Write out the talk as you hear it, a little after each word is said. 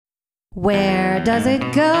Where does it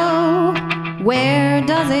go? Where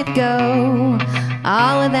does it go?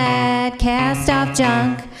 All of that cast off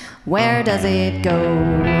junk, where does it go?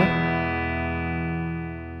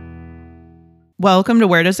 Welcome to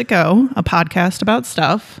Where Does It Go, a podcast about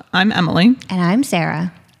stuff. I'm Emily. And I'm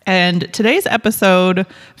Sarah. And today's episode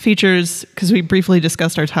features, because we briefly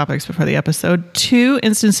discussed our topics before the episode, 2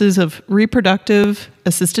 instances of reproductive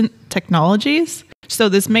assistant technologies. So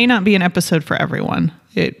this may not be an episode for everyone.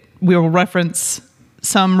 We will reference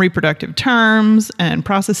some reproductive terms and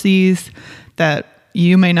processes that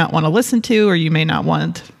you may not want to listen to, or you may not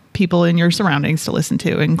want people in your surroundings to listen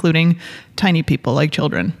to, including tiny people like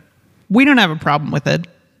children. We don't have a problem with it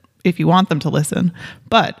if you want them to listen,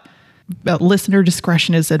 but listener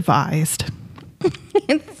discretion is advised.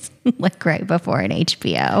 It's like right before an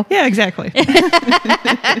HBO. Yeah, exactly.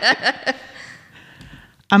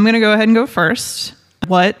 I'm going to go ahead and go first.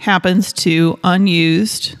 What happens to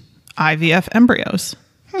unused IVF embryos?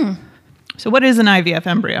 So what is an IVF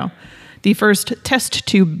embryo? The first test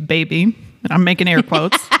tube baby, and I'm making air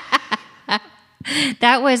quotes.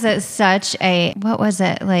 That was what was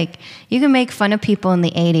it? Like, you can make fun of people in the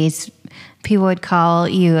 80s. People would call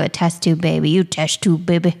you a test tube baby. You test tube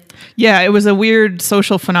baby. Yeah, it was a weird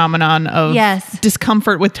social phenomenon of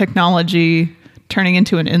discomfort with technology turning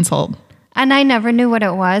into an insult. And I never knew what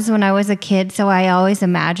it was when I was a kid, so I always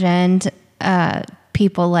imagined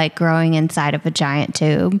people like growing inside of a giant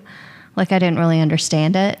tube. Like, I didn't really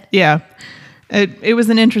understand it. Yeah, it was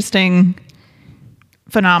an interesting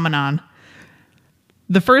phenomenon.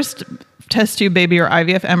 The first test tube baby or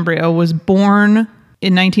IVF embryo was born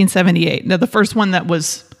in 1978. Now, the first one that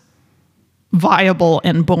was viable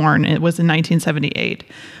and born, it was in 1978.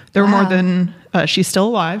 There were more than, she's still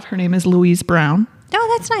alive. Her name is Louise Brown.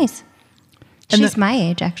 Oh, that's nice. She's my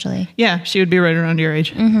age, actually. Yeah, she would be right around your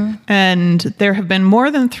age. Mm-hmm. And there have been more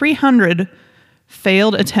than 300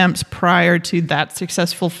 failed attempts prior to that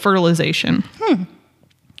successful fertilization.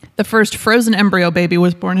 The first frozen embryo baby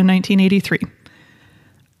was born in 1983.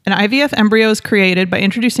 An IVF embryo is created by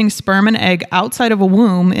introducing sperm and egg outside of a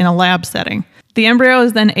womb in a lab setting. The embryo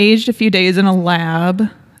is then aged a few days in a lab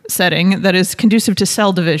setting that is conducive to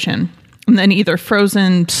cell division, and then either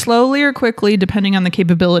frozen slowly or quickly, depending on the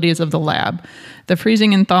capabilities of the lab. The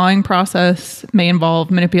freezing and thawing process may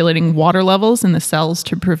involve manipulating water levels in the cells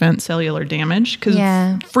to prevent cellular damage,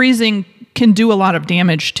 because freezing can do a lot of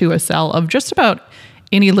damage to a cell of just about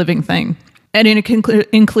any living thing. And it can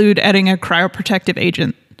include adding a cryoprotective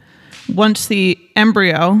agent. Once the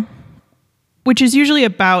embryo, which is usually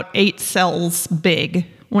about 8 cells big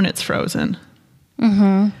when it's frozen,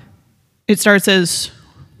 it starts as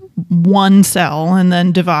one cell and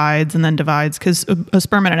then divides, because a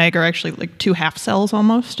sperm and an egg are actually like 2 half cells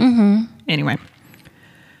almost. Anyway,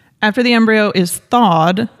 after the embryo is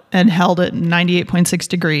thawed and held at 98.6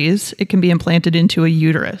 degrees, it can be implanted into a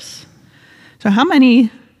uterus. So how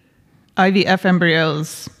many IVF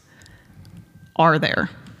embryos are there?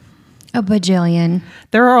 A bajillion.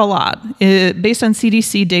 There are a lot. Based on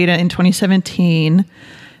CDC data in 2017,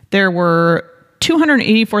 there were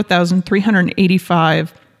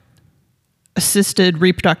 284,385 assisted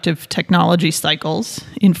reproductive technology cycles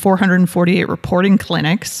in 448 reporting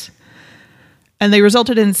clinics, and they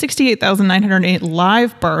resulted in 68,908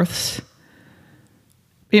 live births,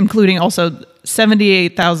 including also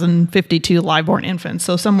 78,052 live-born infants.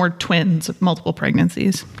 So some were twins of multiple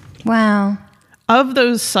pregnancies. Wow. Of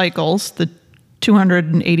those cycles, the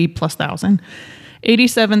 280 plus thousand,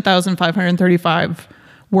 87,535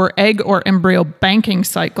 were egg or embryo banking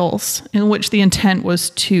cycles, in which the intent was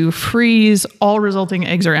to freeze all resulting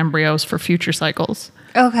eggs or embryos for future cycles.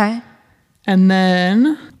 Okay. And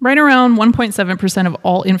then right around 1.7% of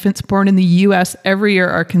all infants born in the U.S. every year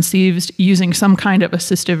are conceived using some kind of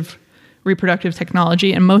assistive reproductive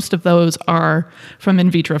technology, and most of those are from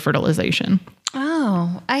in vitro fertilization.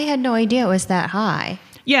 Oh, I had no idea it was that high.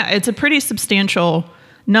 Yeah, it's a pretty substantial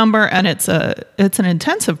number, and it's an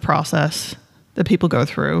intensive process that people go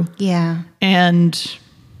through. Yeah. And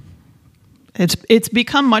it's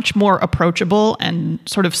become much more approachable and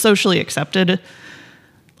sort of socially accepted.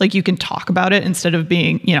 Like, you can talk about it instead of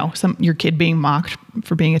being, your kid being mocked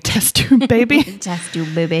for being a test tube baby. Test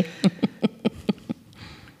tube baby.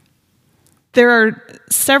 There are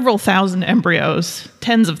several thousand embryos,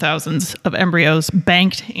 tens of thousands of embryos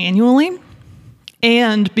banked annually.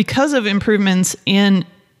 And because of improvements in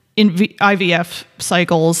IVF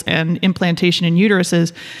cycles and implantation in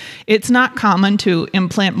uteruses, it's not common to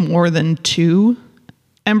implant more than 2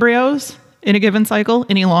 embryos in a given cycle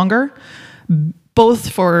any longer, both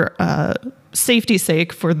for safety's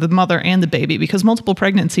sake for the mother and the baby, because multiple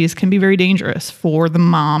pregnancies can be very dangerous for the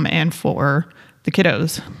mom and for the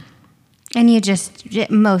kiddos. And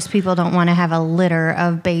most people don't want to have a litter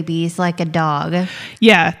of babies like a dog.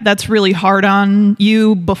 Yeah, that's really hard on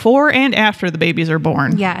you before and after the babies are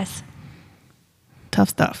born. Yes. Tough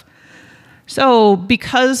stuff. So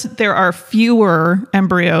because there are fewer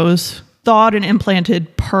embryos thawed and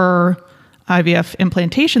implanted per IVF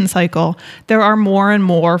implantation cycle, there are more and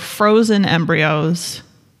more frozen embryos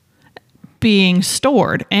being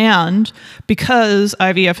stored. And because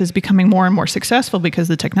IVF is becoming more and more successful because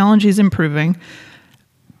the technology is improving,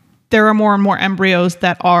 there are more and more embryos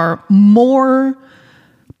that are more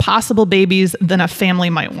possible babies than a family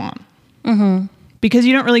might want. Mm-hmm. Because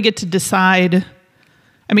you don't really get to decide.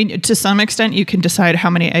 I mean, to some extent, you can decide how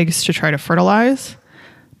many eggs to try to fertilize,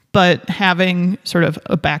 but having sort of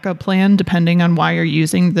a backup plan, depending on why you're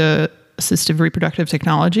using the assistive reproductive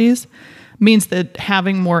technologies, means that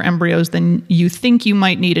having more embryos than you think you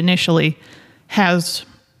might need initially has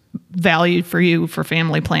value for you for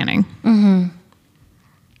family planning. Mm-hmm.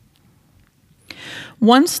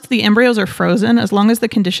 Once the embryos are frozen, as long as the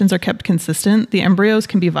conditions are kept consistent, the embryos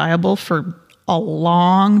can be viable for a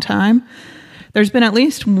long time. There's been at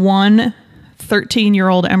least one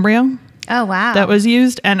 13-year-old embryo. Oh, wow. That was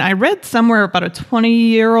used. And I read somewhere about a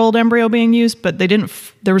 20-year-old embryo being used, but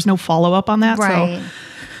there was no follow-up on that. Right. So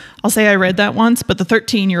I'll say I read that once, but the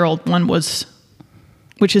 13-year-old one was,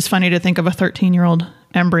 which is funny to think of a 13-year-old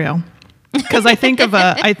embryo. Because I think of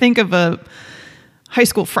a high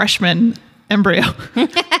school freshman embryo.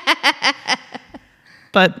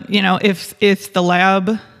 But, if the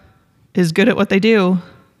lab is good at what they do,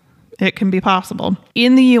 it can be possible.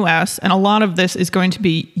 In the U.S., and a lot of this is going to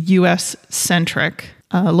be U.S.-centric,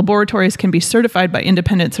 laboratories can be certified by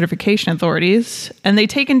independent certification authorities, and they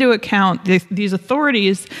take into account, these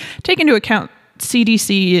authorities take into account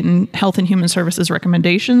CDC and Health and Human Services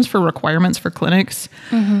recommendations for requirements for clinics.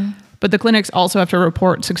 Mm-hmm. But the clinics also have to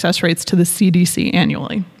report success rates to the CDC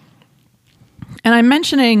annually. And I'm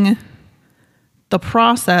mentioning the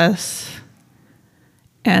process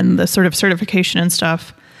and the sort of certification and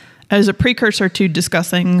stuff as a precursor to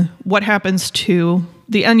discussing what happens to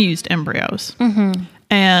the unused embryos. Mm-hmm.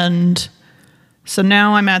 And so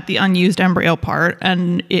now I'm at the unused embryo part,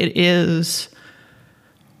 and it is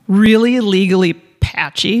really legally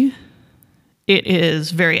patchy. It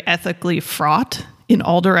is very ethically fraught in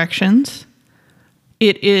all directions.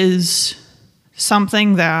 It is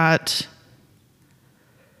something that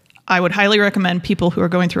I would highly recommend people who are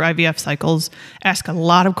going through IVF cycles ask a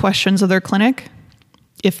lot of questions of their clinic.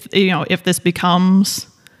 If this becomes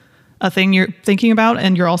a thing you're thinking about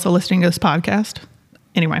and you're also listening to this podcast.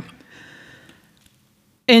 Anyway.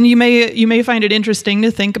 And you may find it interesting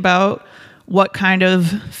to think about what kind of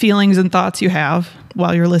feelings and thoughts you have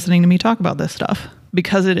while you're listening to me talk about this stuff,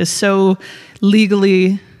 because it is so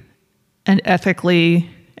legally and ethically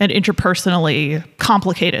and interpersonally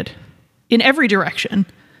complicated in every direction.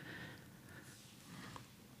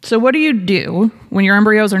 So what do you do when your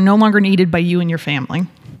embryos are no longer needed by you and your family?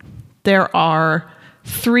 There are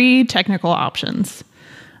 3 technical options.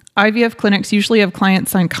 IVF clinics usually have clients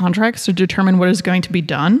sign contracts to determine what is going to be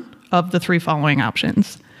done of the 3 following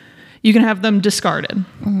options. You can have them discarded.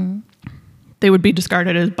 Mm-hmm. They would be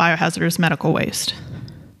discarded as biohazardous medical waste.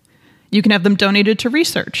 You can have them donated to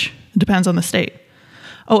research. It depends on the state.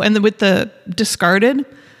 Oh, and with the discarded,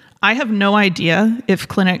 I have no idea if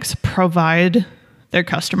clinics provide their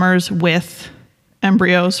customers with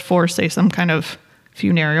embryos for, say, some kind of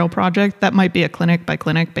funereal project. That might be a clinic by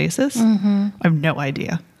clinic basis. Mm-hmm. I have no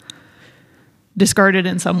idea. Discarded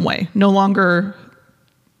in some way, no longer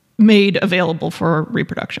made available for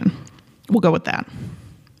reproduction. We'll go with that.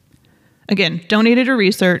 Again, donated to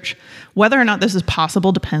research. Whether or not this is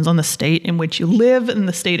possible depends on the state in which you live and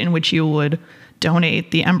the state in which you would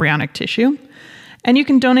donate the embryonic tissue. And you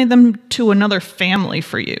can donate them to another family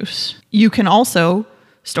for use. You can also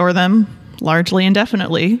store them largely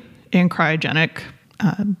indefinitely in cryogenic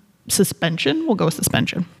suspension. We'll go with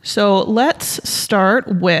suspension. So let's start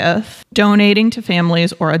with donating to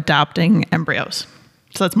families or adopting embryos.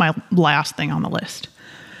 So that's my last thing on the list.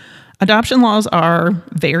 Adoption laws are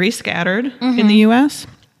very scattered in the U.S.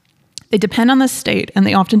 They depend on the state, and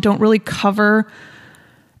they often don't really cover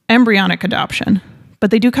embryonic adoption, but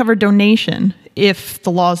they do cover donation if the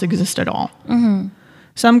laws exist at all. Mm-hmm.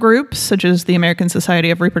 Some groups, such as the American Society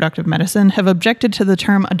of Reproductive Medicine, have objected to the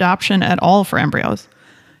term adoption at all for embryos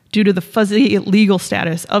due to the fuzzy legal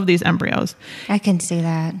status of these embryos. I can see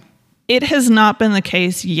that. It has not been the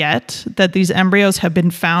case yet that these embryos have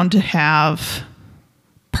been found to have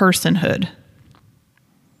personhood.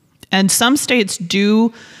 And some states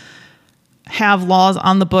do have laws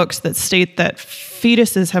on the books that state that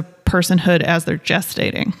fetuses have personhood as they're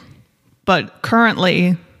gestating. But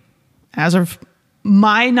currently, as of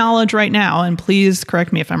my knowledge right now, and please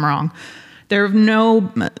correct me if I'm wrong, there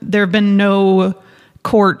have been no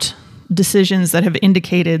court decisions that have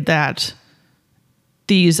indicated that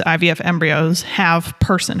these IVF embryos have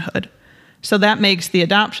personhood. So that makes the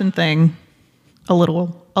adoption thing a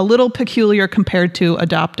little peculiar compared to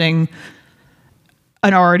adopting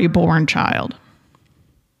an already born child.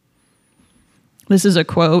 This is a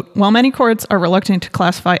quote. While many courts are reluctant to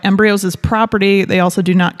classify embryos as property, they also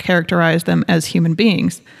do not characterize them as human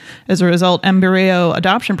beings. As a result, embryo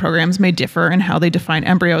adoption programs may differ in how they define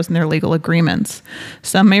embryos in their legal agreements.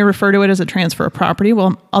 Some may refer to it as a transfer of property,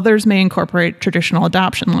 while others may incorporate traditional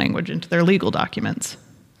adoption language into their legal documents.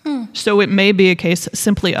 So it may be a case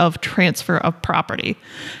simply of transfer of property.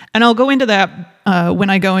 And I'll go into that when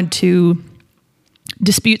I go into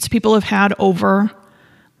disputes people have had over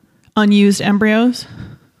unused embryos,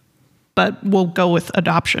 but we'll go with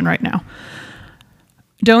adoption right now.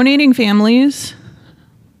 Donating families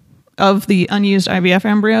of the unused IVF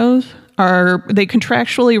embryos they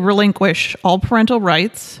contractually relinquish all parental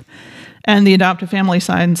rights, and the adoptive family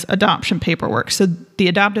signs adoption paperwork. So the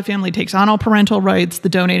adoptive family takes on all parental rights, the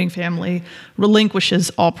donating family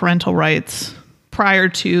relinquishes all parental rights prior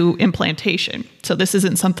to implantation. So this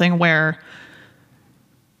isn't something where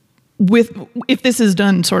if this is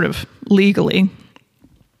done sort of legally,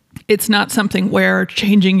 it's not something where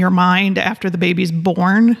changing your mind after the baby's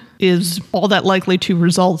born is all that likely to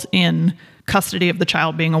result in custody of the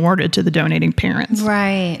child being awarded to the donating parents.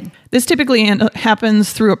 Right. This typically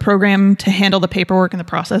happens through a program to handle the paperwork and the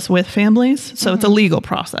process with families, so it's a legal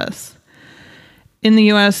process. In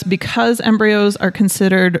the US, because embryos are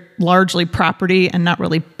considered largely property and not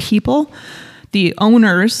really people, the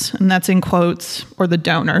owners, and that's in quotes, or the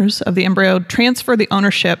donors of the embryo, transfer the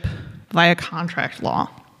ownership via contract law.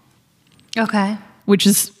 Okay. Which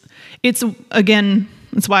is, it's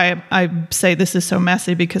why I say this is so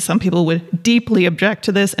messy, because some people would deeply object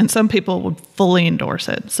to this and some people would fully endorse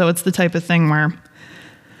it. So it's the type of thing where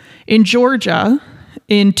in Georgia,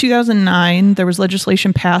 in 2009, there was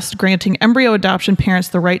legislation passed granting embryo adoption parents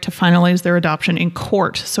the right to finalize their adoption in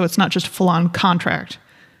court. So it's not just full-on contract.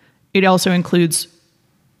 It also includes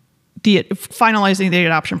finalizing the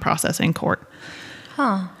adoption process in court.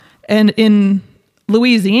 Huh. And in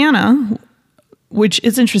Louisiana, which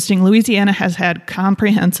is interesting, Louisiana has had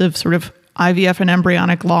comprehensive sort of IVF and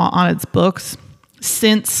embryonic law on its books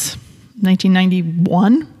since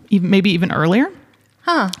 1991, maybe even earlier.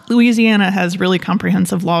 Huh. Louisiana has really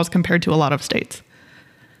comprehensive laws compared to a lot of states.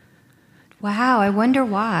 Wow, I wonder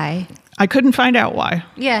why. I couldn't find out why.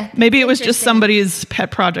 Yeah. Maybe it was just somebody's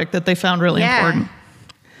pet project that they found really important.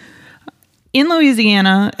 In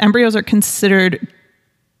Louisiana, embryos are considered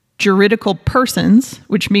juridical persons,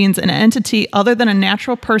 which means an entity other than a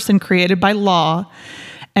natural person created by law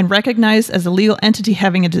and recognized as a legal entity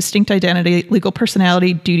having a distinct identity, legal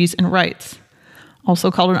personality, duties, and rights.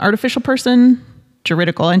 Also called an artificial person,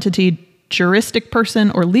 juridical entity, juristic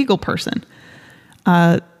person, or legal person.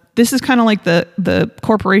 This is kind of like the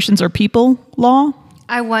corporations or people law.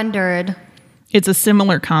 I wondered. It's a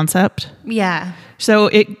similar concept. Yeah.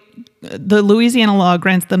 So the Louisiana law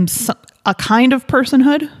grants them a kind of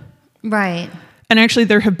personhood. Right. And actually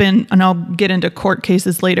there have been, and I'll get into court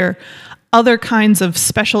cases later, other kinds of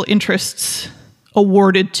special interests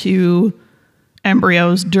awarded to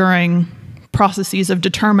embryos during processes of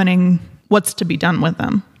determining what's to be done with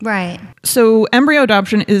them. Right. So embryo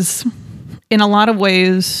adoption is, in a lot of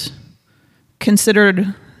ways,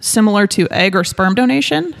 considered similar to egg or sperm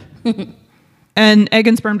donation. And egg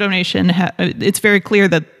and sperm donation, it's very clear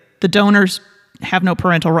that the donors have no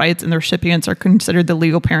parental rights and the recipients are considered the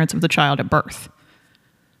legal parents of the child at birth.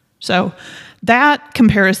 So that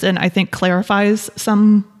comparison, I think, clarifies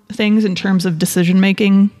some things in terms of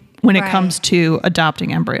decision-making when it comes to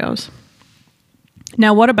adopting embryos.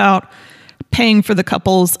 Now, what about paying for the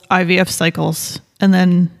couple's IVF cycles and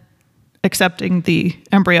then accepting the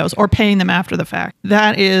embryos or paying them after the fact?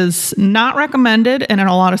 That is not recommended and in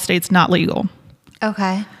a lot of states not legal.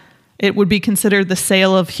 Okay. It would be considered the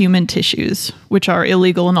sale of human tissues, which are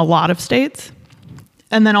illegal in a lot of states.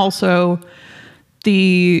 And then also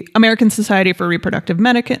the American Society for Reproductive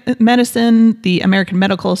Medicine, the American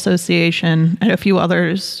Medical Association, and a few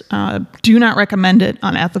others do not recommend it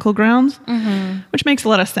on ethical grounds, which makes a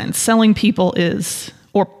lot of sense. Selling people is,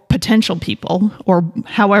 or potential people, or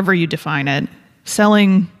however you define it,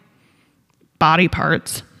 selling body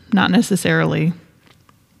parts, not necessarily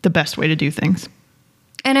the best way to do things.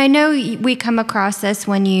 And I know we come across this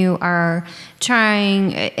when you are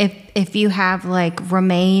trying, if you have like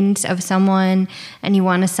remains of someone and you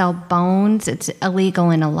want to sell bones, it's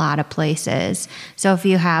illegal in a lot of places. So if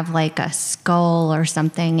you have like a skull or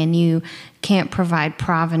something and you can't provide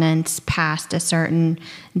provenance past a certain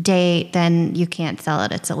date, then you can't sell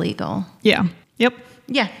it. It's illegal. Yeah. Yep.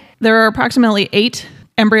 Yeah. There are approximately 8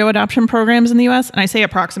 embryo adoption programs in the U.S. And I say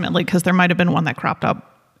approximately because there might have been one that cropped up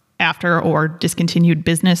after or discontinued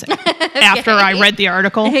business after I read the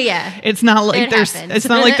article. Yeah. It's not like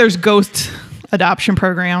there's ghost adoption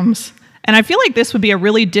programs. And I feel like this would be a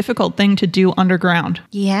really difficult thing to do underground.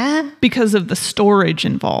 Yeah. Because of the storage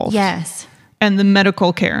involved. Yes. And the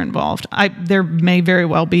medical care involved. There may very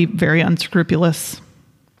well be very unscrupulous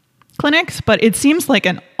clinics, but it seems like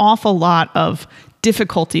an awful lot of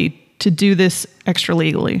difficulty to do this extra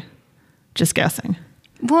legally. Just guessing.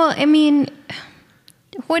 Well, I mean,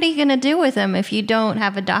 what are you going to do with them if you don't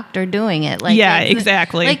have a doctor doing it? Like, yeah,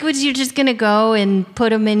 exactly. Like, was you just going to go and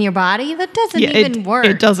put them in your body? That doesn't even work.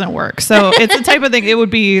 It doesn't work. So it's the type of thing, it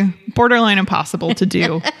would be borderline impossible to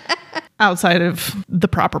do outside of the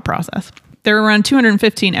proper process. There are around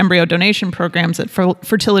 215 embryo donation programs at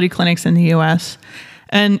fertility clinics in the U.S.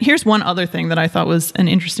 And here's one other thing that I thought was an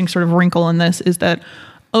interesting sort of wrinkle in this is that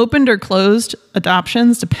opened or closed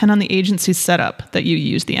adoptions depend on the agency's setup that you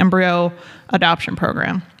use, the embryo adoption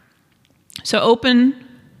program. So open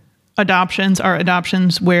adoptions are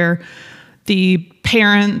adoptions where the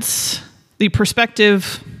parents, the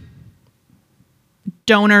prospective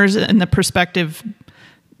donors and the prospective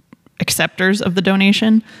acceptors of the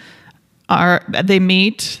donation they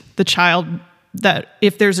meet the child, that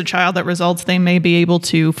if there's a child that results, they may be able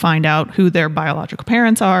to find out who their biological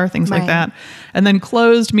parents are, things like that. And then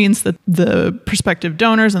closed means that the prospective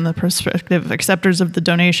donors and the prospective acceptors of the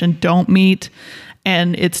donation don't meet,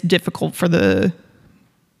 and it's difficult for the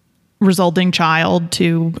resulting child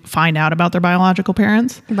to find out about their biological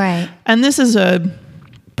parents. Right. And this is a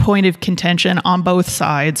point of contention on both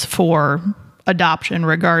sides for adoption,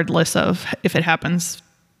 regardless of if it happens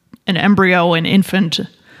an embryo, an infant,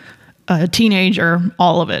 a teenager,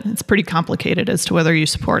 all of it. It's pretty complicated as to whether you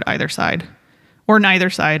support either side or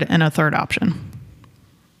neither side and a third option.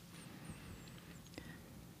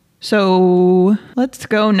 So let's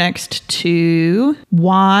go next to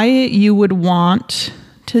why you would want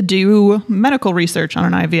to do medical research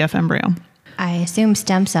on an IVF embryo. I assume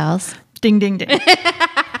stem cells. Ding, ding, ding.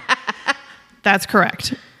 That's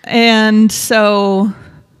correct. And so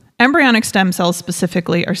embryonic stem cells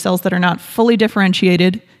specifically are cells that are not fully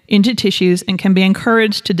differentiated into tissues and can be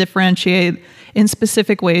encouraged to differentiate in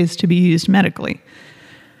specific ways to be used medically.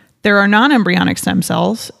 There are non-embryonic stem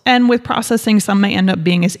cells, and with processing, some may end up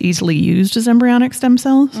being as easily used as embryonic stem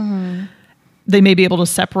cells. Mm-hmm. They may be able to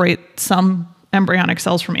separate some embryonic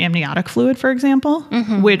cells from amniotic fluid, for example,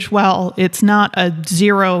 mm-hmm. which, while it's not a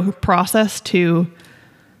zero process to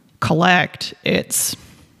collect, it's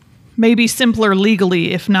maybe simpler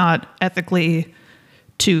legally, if not ethically,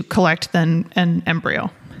 to collect than an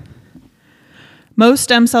embryo. Most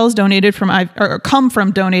stem cells donated come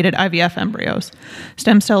from donated IVF embryos.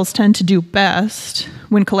 Stem cells tend to do best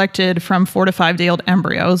when collected from 4 to 5 day old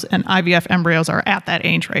embryos, and IVF embryos are at that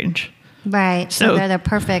age range. Right. So they're the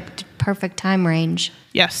perfect time range.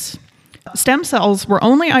 Yes. Stem cells were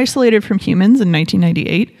only isolated from humans in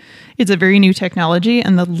 1998. It's a very new technology,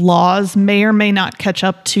 and the laws may or may not catch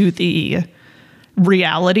up to the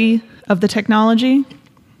reality of the technology.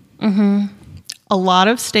 Mm-hmm. A lot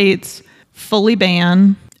of states fully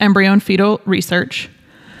ban embryo and fetal research.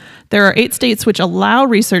 There are 8 states which allow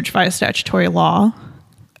research via statutory law.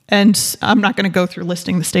 And I'm not going to go through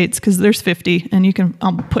listing the states because there's 50, and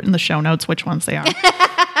I'll put in the show notes which ones they are.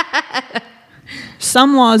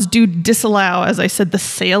 Some laws do disallow, as I said, the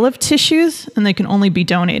sale of tissues, and they can only be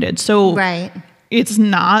donated. So It's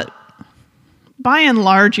not, by and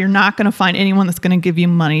large, you're not going to find anyone that's going to give you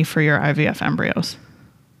money for your IVF embryos.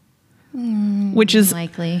 Which is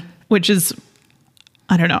likely. Which is,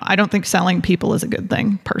 I don't know. I don't think selling people is a good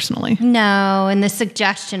thing, personally. No, and the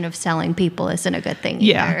suggestion of selling people isn't a good thing either.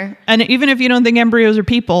 Yeah. And even if you don't think embryos are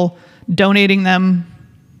people, donating them,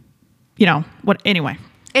 anyway.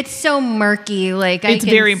 It's so murky. Like, it's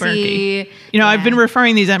very murky. I've been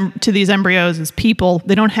referring to these embryos as people.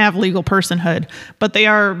 They don't have legal personhood, but they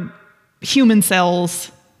are human cells,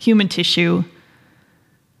 human tissue,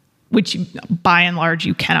 which by and large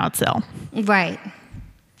you cannot sell. Right.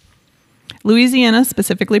 Louisiana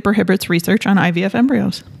specifically prohibits research on IVF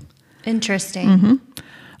embryos. Interesting. Mm-hmm.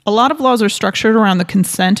 A lot of laws are structured around the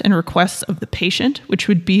consent and requests of the patient, which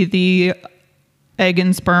would be the egg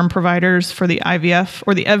and sperm providers for the IVF,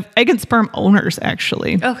 or the egg and sperm owners,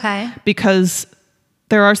 actually. Okay. Because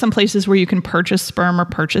there are some places where you can purchase sperm or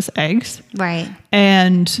purchase eggs. Right.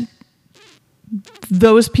 And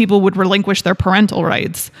those people would relinquish their parental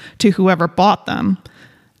rights to whoever bought them.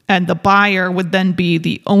 And the buyer would then be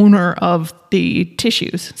the owner of the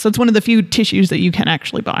tissues. So it's one of the few tissues that you can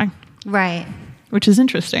actually buy. Right. Which is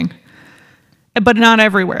interesting. But not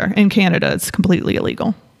everywhere. In Canada, it's completely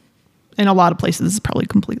illegal. In a lot of places, it's probably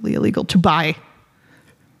completely illegal to buy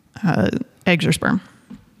eggs or sperm.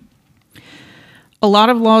 A lot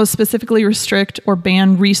of laws specifically restrict or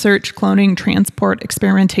ban research, cloning, transport,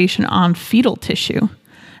 experimentation on fetal tissue.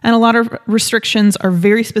 And a lot of restrictions are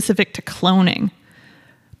very specific to cloning.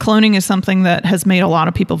 Cloning is something that has made a lot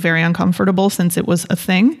of people very uncomfortable since it was a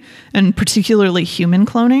thing, and particularly human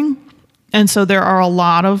cloning. And so there are a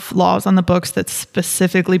lot of laws on the books that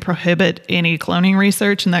specifically prohibit any cloning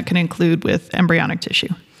research, and that can include with embryonic tissue.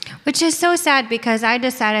 Which is so sad because I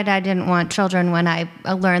decided I didn't want children when I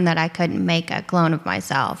learned that I couldn't make a clone of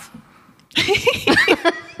myself.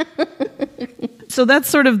 So that's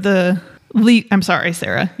sort of I'm sorry,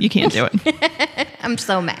 Sarah. You can't do it. I'm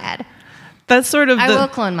so mad. That's sort of I will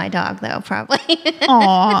clone my dog, though, probably.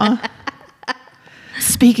 Aw.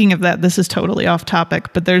 Speaking of that, this is totally off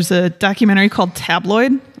topic, but there's a documentary called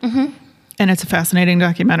Tabloid. Mm-hmm. And it's a fascinating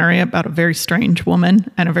documentary about a very strange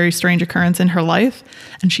woman and a very strange occurrence in her life.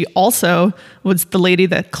 And she also was the lady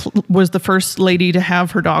that was the first lady to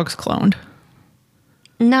have her dogs cloned.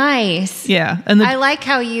 Nice. Yeah. And I like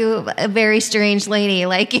how a very strange lady,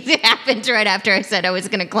 like it happened right after I said I was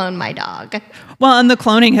going to clone my dog. Well, and the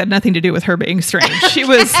cloning had nothing to do with her being strange. She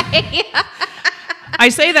was... I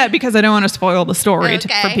say that because I don't want to spoil the story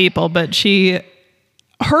for people, but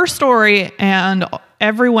her story and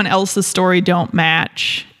everyone else's story don't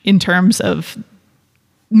match in terms of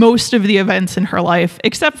most of the events in her life,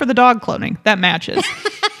 except for the dog cloning. That matches.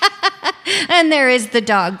 And there is the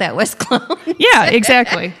dog that was cloned. Yeah,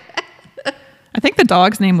 exactly. I think the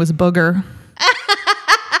dog's name was Booger.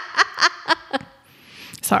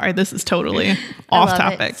 Sorry, this is totally off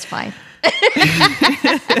topic. It's fine.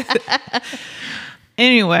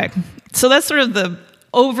 Anyway, so that's sort of the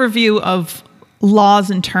overview of laws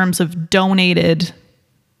in terms of donated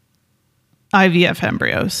IVF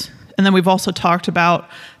embryos. And then we've also talked about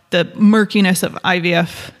the murkiness of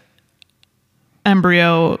IVF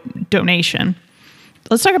embryo donation.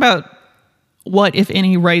 Let's talk about what, if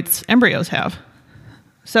any, rights embryos have.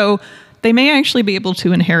 So they may actually be able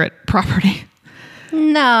to inherit property.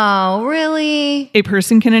 No, really? A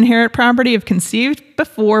person can inherit property if conceived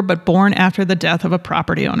before but born after the death of a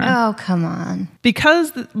property owner. Oh, come on.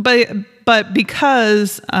 Because they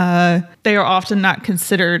are often not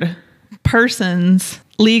considered persons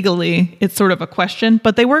legally, it's sort of a question,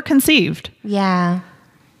 but they were conceived. Yeah.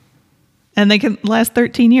 And they can last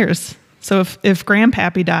 13 years. So if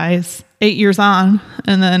Grandpappy dies 8 years on,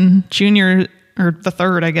 and then Junior, or the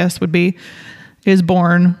third, I guess, is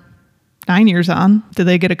born 9 years on, do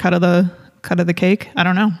they get a cut of the cake? I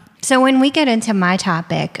don't know. So when we get into my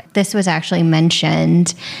topic, this was actually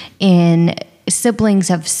mentioned in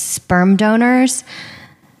siblings of sperm donors.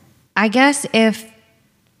 I guess if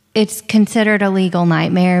it's considered a legal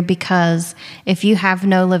nightmare because if you have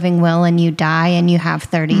no living will and you die and you have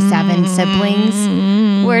 37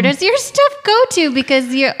 siblings, where does your stuff go to?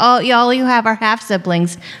 Because all you have are half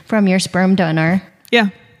siblings from your sperm donor. Yeah.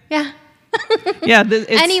 Yeah. Yeah.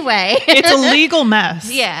 Anyway. It's a legal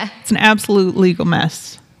mess. Yeah. It's an absolute legal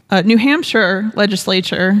mess. New Hampshire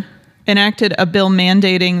legislature enacted a bill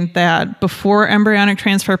mandating that before embryonic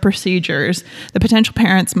transfer procedures, the potential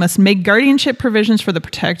parents must make guardianship provisions for the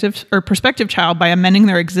prospective child by amending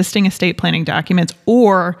their existing estate planning documents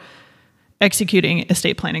or executing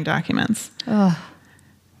estate planning documents. Ugh.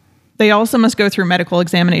 They also must go through medical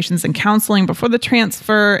examinations and counseling before the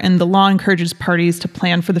transfer, and the law encourages parties to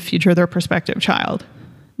plan for the future of their prospective child.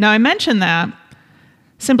 Now, I mention that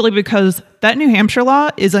simply because that New Hampshire law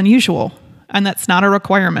is unusual, and that's not a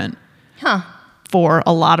requirement for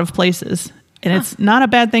a lot of places. And it's not a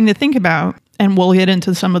bad thing to think about. And we'll get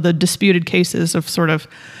into some of the disputed cases of sort of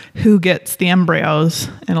who gets the embryos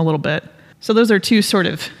in a little bit. So those are two sort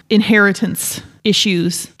of inheritance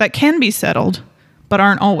issues that can be settled, but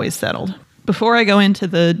aren't always settled. Before I go into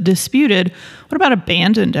the disputed, what about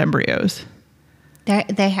abandoned embryos?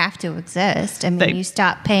 They have to exist. I mean, you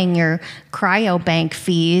stop paying your cryobank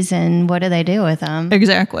fees, and what do they do with them?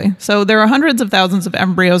 Exactly. So there are hundreds of thousands of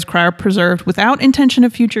embryos cryopreserved without intention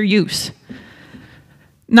of future use.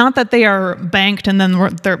 Not that they are banked and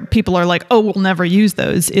then people are like, oh, we'll never use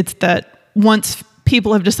those. It's that once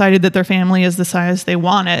people have decided that their family is the size they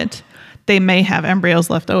want it, they may have embryos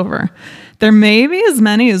left over. There may be as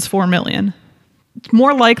many as 4 million. It's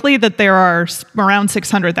more likely that there are around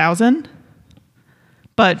 600,000.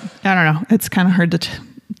 But I don't know. It's kind of hard to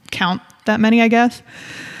count that many, I guess.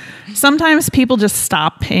 Sometimes people just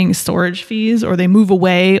stop paying storage fees, or they move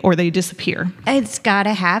away, or they disappear. It's got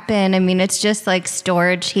to happen. I mean, it's just like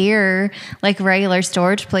storage here, like regular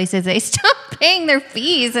storage places. They stop paying their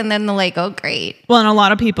fees, and then they're like, oh, great. Well, and a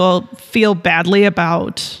lot of people feel badly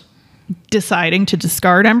about deciding to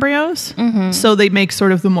discard embryos. So they make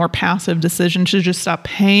sort of the more passive decision to just stop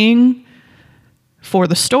paying for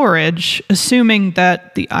the storage, assuming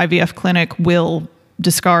that the IVF clinic will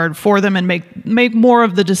discard for them and make more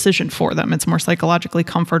of the decision for them. It's more psychologically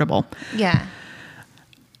comfortable. Yeah.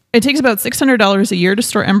 It takes about $600 a year to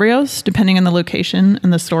store embryos, depending on the location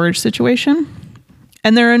and the storage situation.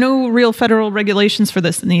 And there are no real federal regulations for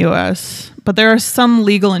this in the US, but there are some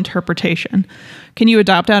legal interpretation. Can you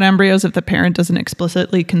adopt out embryos if the parent doesn't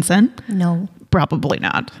explicitly consent? No. Probably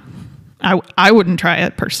not. I wouldn't try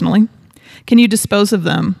it personally. Can you dispose of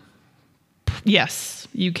them? Yes,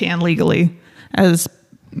 you can legally as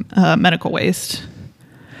medical waste.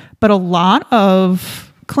 But a lot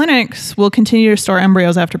of clinics will continue to store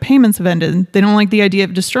embryos after payments have ended. They don't like the idea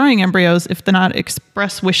of destroying embryos if they're not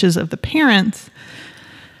express wishes of the parents,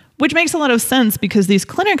 which makes a lot of sense because these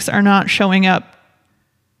clinics are not showing up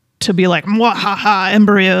to be like, mwahaha,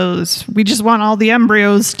 embryos. We just want all the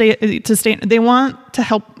embryos to stay. They want to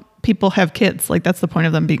help people have kids. Like, that's the point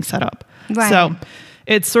of them being set up. Right. So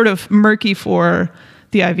it's sort of murky for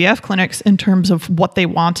the IVF clinics in terms of what they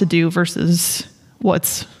want to do versus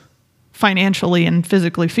what's financially and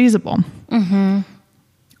physically feasible.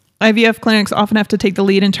 IVF clinics often have to take the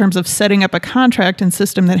lead in terms of setting up a contract and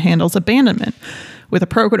system that handles abandonment with a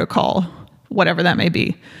protocol, whatever that may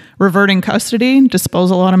be. Reverting custody,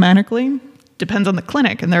 disposal automatically, depends on the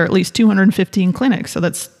clinic, and there are at least 215 clinics, so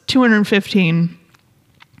that's 215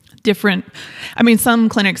 different. I mean, some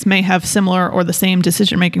clinics may have similar or the same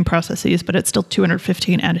decision-making processes, but it's still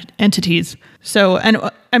 215 entities. So, and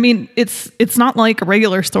I mean, it's not like a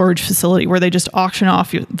regular storage facility where they just auction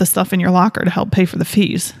off the stuff in your locker to help pay for the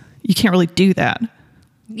fees. You can't really do that.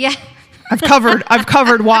 Yeah. I've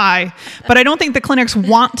covered why, but I don't think the clinics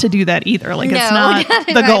want to do that either. Like, it's not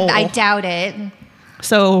the goal. I doubt it.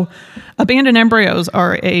 So, abandoned embryos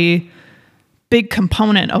are a big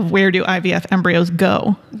component of where do IVF embryos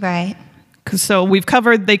go. Right. So we've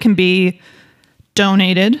covered they can be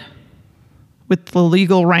donated with the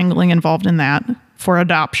legal wrangling involved in that for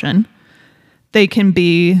adoption. They can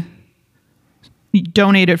be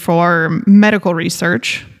donated for medical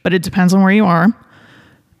research, but it depends on where you are.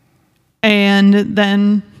 And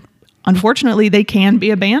then, unfortunately, they can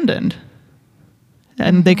be abandoned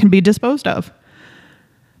and they can be disposed of.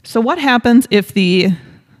 So what happens if the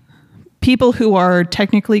people who are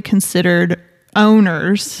technically considered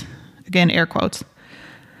owners, again, air quotes,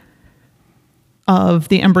 of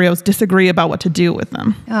the embryos disagree about what to do with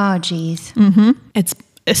them? Oh, geez. It's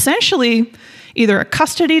essentially either a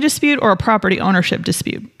custody dispute or a property ownership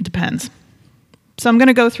dispute. Depends. So I'm going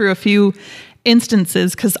to go through a few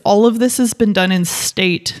instances because all of this has been done in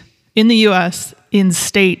the U.S., in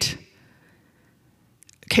state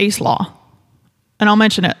case law. And I'll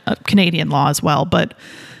mention a Canadian law as well, but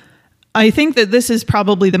I think that this is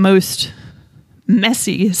probably the most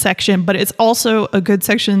messy section, but it's also a good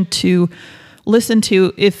section to listen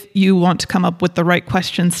to if you want to come up with the right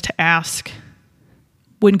questions to ask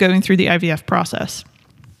when going through the IVF process.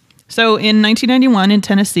 So in 1991 in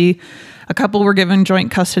Tennessee, a couple were given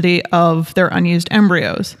joint custody of their unused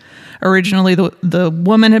embryos. Originally, the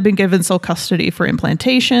woman had been given sole custody for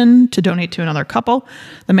implantation to donate to another couple.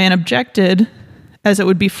 The man objected as it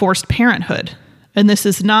would be forced parenthood. And this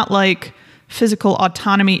is not like physical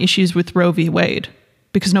autonomy issues with Roe v. Wade,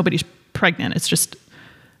 because nobody's pregnant. It's just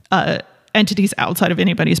entities outside of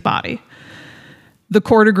anybody's body. The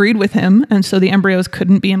court agreed with him, and so the embryos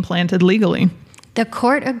couldn't be implanted legally. The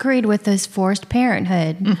court agreed with this forced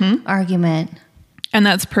parenthood argument. And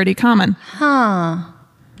that's pretty common. Huh.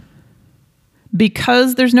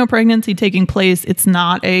 Because there's no pregnancy taking place, it's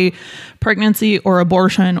not a pregnancy or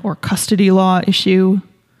abortion or custody law issue.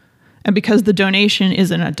 And because the donation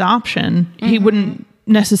is an adoption, he wouldn't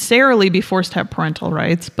necessarily be forced to have parental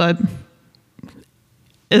rights, but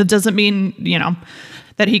it doesn't mean,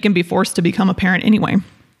 that he can be forced to become a parent anyway.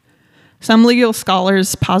 Some legal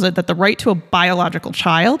scholars posit that the right to a biological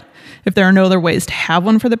child, if there are no other ways to have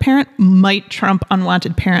one for the parent, might trump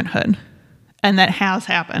unwanted parenthood. And that has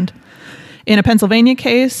happened. In a Pennsylvania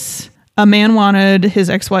case, a man wanted his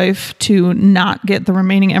ex-wife to not get the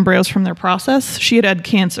remaining embryos from their process. She had had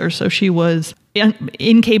cancer, so she was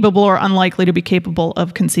incapable or unlikely to be capable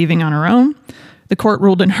of conceiving on her own. The court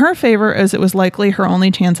ruled in her favor as it was likely her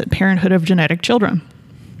only chance at parenthood of genetic children.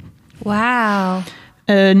 Wow.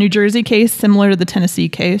 A New Jersey case similar to the Tennessee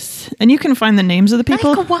case. And you can find the names of the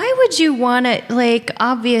people. Like, why would you want to, like,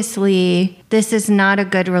 obviously, this is not a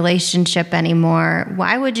good relationship anymore.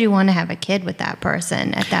 Why would you want to have a kid with that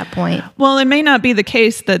person at that point? Well, it may not be the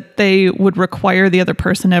case that they would require the other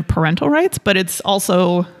person to have parental rights, but it's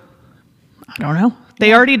also, I don't know.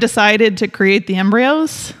 They already decided to create the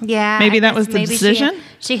embryos. Yeah. Maybe that was the decision.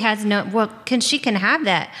 She has no, well, she can have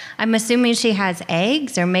that. I'm assuming she has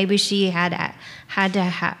eggs, or maybe she had to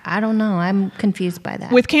have, I don't know. I'm confused by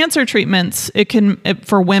that. With cancer treatments,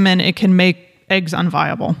 for women, it can make eggs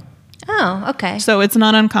unviable. Oh, okay. So it's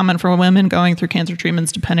not uncommon for women going through cancer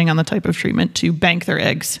treatments, depending on the type of treatment, to bank their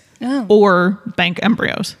eggs or bank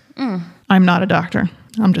embryos. I'm not a doctor.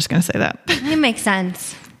 I'm just going to say that. It makes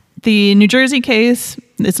sense. The New Jersey case,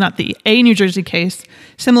 it's not a New Jersey case,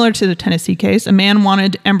 similar to the Tennessee case. A man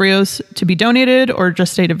wanted embryos to be donated or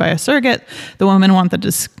gestated by a surrogate. The woman wanted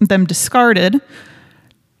them discarded.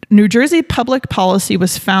 New Jersey public policy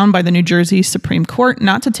was found by the New Jersey Supreme Court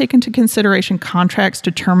not to take into consideration contracts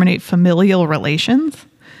to terminate familial relations.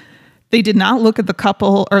 They did not look at the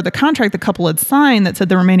couple or the contract the couple had signed that said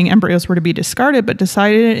the remaining embryos were to be discarded, but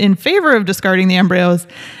decided in favor of discarding the embryos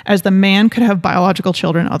as the man could have biological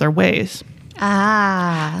children other ways.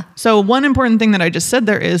 Ah. So one important thing that I just said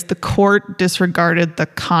there is the court disregarded the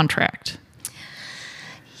contract.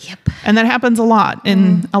 Yep. And that happens a lot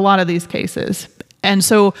in a lot of these cases. And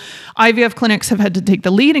so IVF clinics have had to take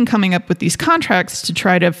the lead in coming up with these contracts to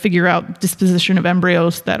try to figure out disposition of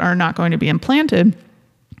embryos that are not going to be implanted.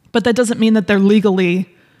 But that doesn't mean that they're legally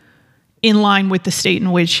in line with the state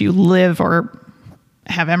in which you live or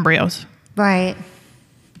have embryos. Right.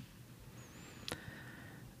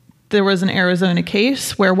 There was an Arizona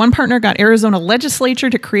case where one partner got Arizona legislature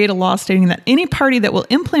to create a law stating that any party that will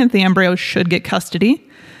implant the embryos should get custody.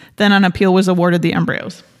 Then on appeal was awarded the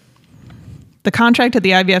embryos. The contract at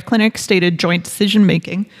the IVF clinic stated joint decision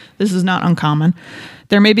making. This is not uncommon.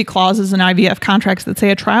 There may be clauses in IVF contracts that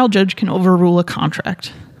say a trial judge can overrule a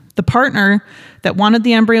contract. The partner that wanted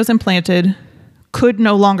the embryos implanted could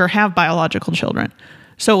no longer have biological children.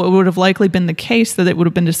 So it would have likely been the case that it would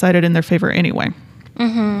have been decided in their favor anyway.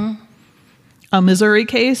 A Missouri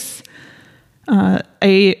case,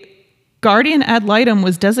 a guardian ad litem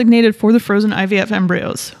was designated for the frozen IVF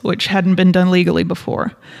embryos, which hadn't been done legally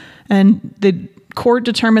before. And the court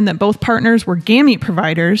determined that both partners were gamete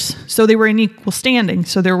providers, so they were in equal standing.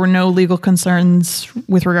 So there were no legal concerns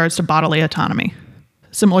with regards to bodily autonomy,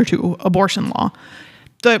 similar to abortion law.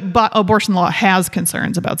 The abortion law has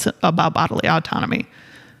concerns about bodily autonomy.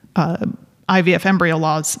 IVF embryo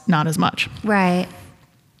laws, not as much. Right.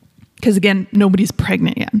 Because again, nobody's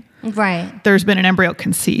pregnant yet. Right. There's been an embryo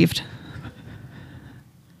conceived.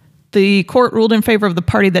 The court ruled in favor of the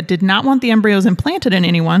party that did not want the embryos implanted in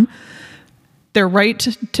anyone, their right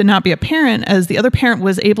to not be a parent, as the other parent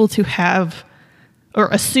was able to have, or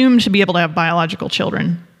assumed to be able to have biological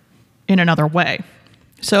children in another way.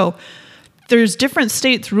 So there's different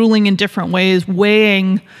states ruling in different ways,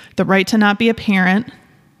 weighing the right to not be a parent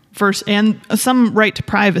and some right to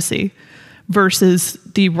privacy versus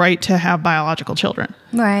the right to have biological children.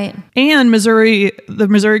 Right. And the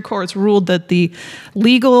Missouri courts ruled that the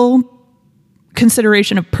legal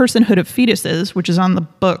consideration of personhood of fetuses, which is on the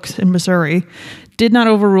books in Missouri, did not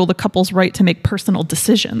overrule the couple's right to make personal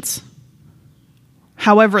decisions,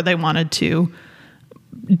 however they wanted to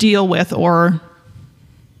deal with or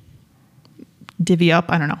divvy up,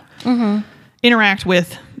 I don't know, interact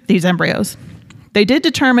with these embryos. They did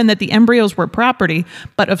determine that the embryos were property,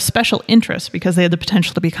 but of special interest because they had the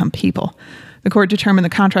potential to become people. The court determined the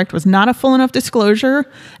contract was not a full enough disclosure,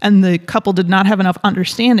 and the couple did not have enough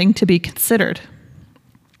understanding to be considered.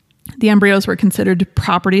 The embryos were considered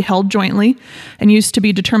property held jointly and used to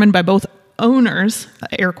be determined by both owners,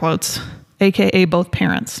 air quotes, aka both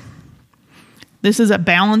parents. This is a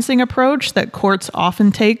balancing approach that courts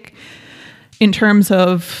often take in terms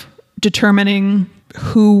of determining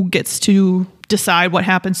who gets to decide what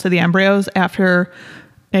happens to the embryos after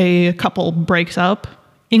a couple breaks up,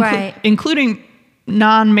 Right. including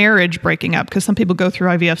non-marriage breaking up, because some people go through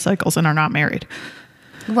IVF cycles and are not married.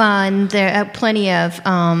 Well, and there are plenty of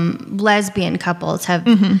lesbian couples have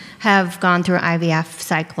gone through IVF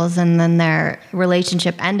cycles, and then their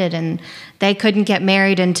relationship ended, and they couldn't get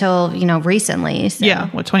married until recently. So. Yeah,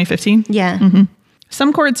 2015? Yeah.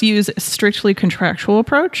 Some courts use a strictly contractual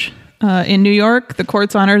approach. In New York, the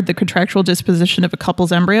courts honored the contractual disposition of a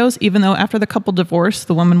couple's embryos, even though after the couple divorced,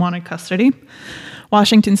 the woman wanted custody.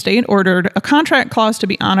 Washington State ordered a contract clause to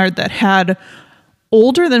be honored that had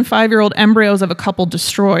older than 5-year-old embryos of a couple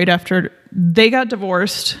destroyed after they got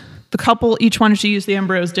divorced. The couple each wanted to use the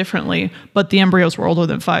embryos differently, but the embryos were older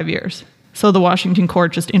than 5 years. So the Washington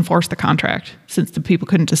court just enforced the contract since the people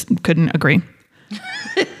couldn't agree.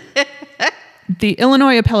 The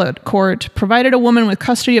Illinois Appellate Court provided a woman with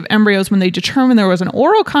custody of embryos when they determined there was an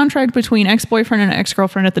oral contract between ex-boyfriend and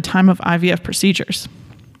ex-girlfriend at the time of IVF procedures.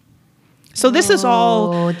 So this is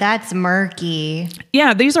all... Oh, that's murky.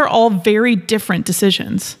 Yeah, these are all very different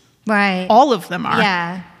decisions. Right. All of them are.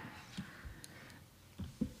 Yeah.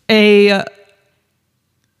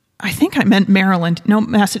 I think I meant Maryland. No,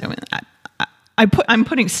 Massachusetts. I'm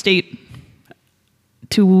putting state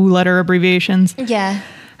 2-letter abbreviations. Yeah.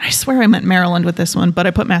 I swear I meant Maryland with this one, but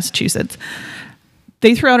I put Massachusetts.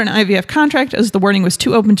 They threw out an IVF contract as the wording was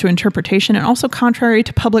too open to interpretation and also contrary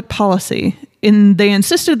to public policy. They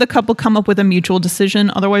insisted the couple come up with a mutual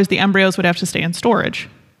decision, otherwise the embryos would have to stay in storage.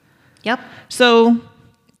 Yep. So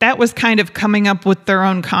that was kind of coming up with their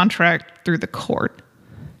own contract through the court.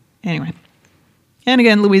 Anyway. And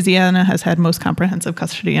again, Louisiana has had most comprehensive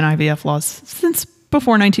custody and IVF laws since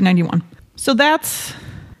before 1991. So that's,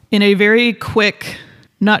 in a very quick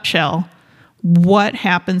nutshell, what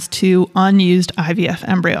happens to unused IVF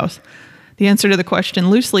embryos. The answer to the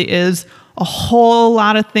question loosely is a whole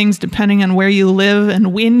lot of things depending on where you live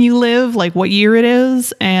and when you live, like what year it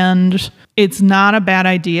is. And it's not a bad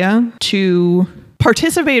idea to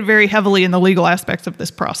participate very heavily in the legal aspects of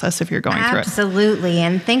this process if you're going through it. Absolutely.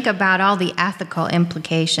 And think about all the ethical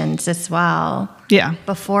implications as well. Yeah.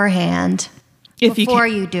 Beforehand. Before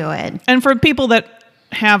you do it. And for people that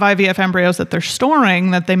have IVF embryos that they're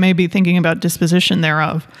storing, that they may be thinking about disposition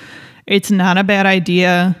thereof, it's not a bad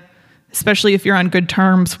idea, especially if you're on good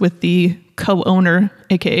terms with the co-owner,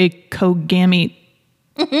 aka co-gamete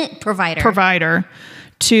provider,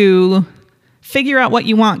 to figure out what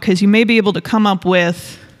you want, because you may be able to come up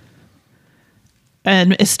with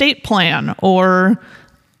an estate plan or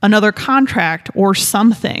another contract or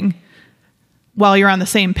something while you're on the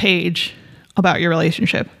same page about your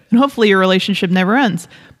relationship. And hopefully your relationship never ends.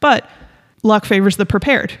 But luck favors the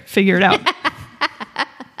prepared. Figure it out.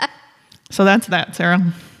 So that's that,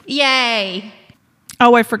 Sarah. Yay.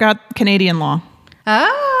 Oh, I forgot Canadian law.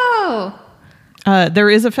 Oh. There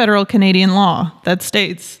is a federal Canadian law that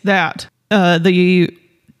states that the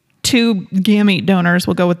 2 gamete donors,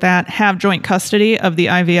 we'll go with that, have joint custody of the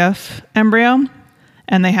IVF embryo,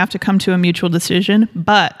 and they have to come to a mutual decision.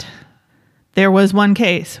 But there was one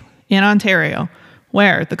case in Ontario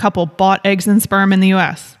where the couple bought eggs and sperm in the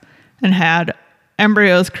US and had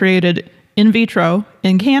embryos created in vitro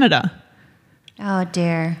in Canada. Oh,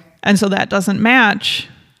 dear. And so that doesn't match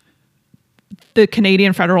the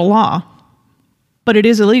Canadian federal law. But it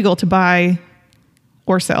is illegal to buy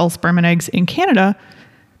or sell sperm and eggs in Canada,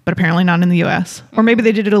 but apparently not in the US. Or maybe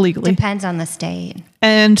they did it illegally. Depends on the state.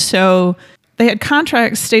 And so they had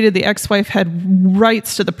contracts stated the ex-wife had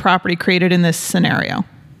rights to the property created in this scenario.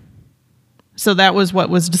 So that was what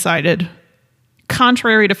was decided,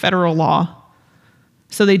 contrary to federal law.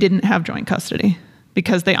 So they didn't have joint custody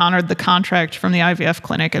because they honored the contract from the IVF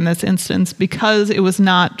clinic in this instance because it was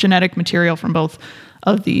not genetic material from both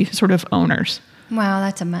of the sort of owners. Wow,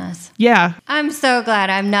 that's a mess. Yeah. I'm so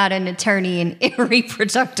glad I'm not an attorney in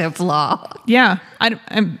reproductive law. Yeah.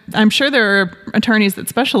 I'm sure there are attorneys that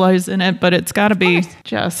specialize in it, but it's got to be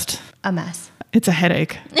just... a mess. It's a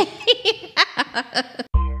headache.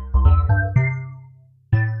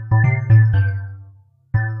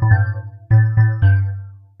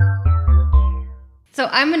 So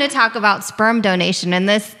I'm going to talk about sperm donation, and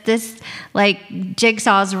this like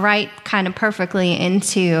jigsaws right kind of perfectly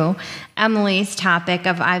into Emily's topic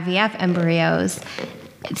of IVF embryos.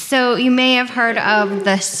 So you may have heard of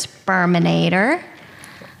the Sperminator.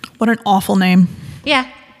 What an awful name. Yeah.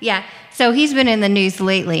 So he's been in the news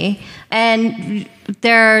lately, and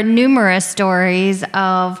there are numerous stories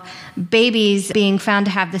of babies being found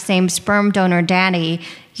to have the same sperm donor daddy,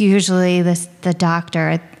 usually the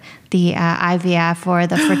doctor, the IVF or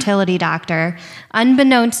the fertility doctor,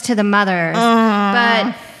 unbeknownst to the mothers.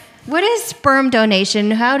 But what is sperm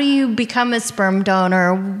donation? How do you become a sperm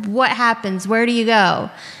donor? What happens? Where do you go?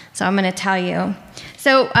 So I'm going to tell you.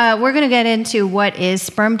 So we're going to get into what is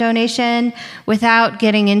sperm donation without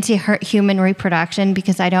getting into human reproduction,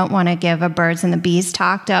 because I don't want to give a birds and the bees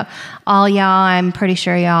talk to all y'all. I'm pretty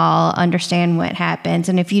sure y'all understand what happens.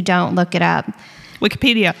 And if you don't, look it up.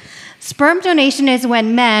 Wikipedia. Sperm donation is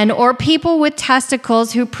when men or people with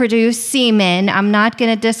testicles who produce semen, I'm not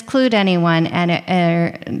going to disclude anyone,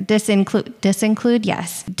 and disinclude,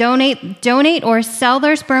 yes, donate or sell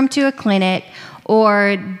their sperm to a clinic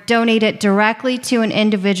or donate it directly to an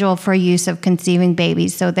individual for use of conceiving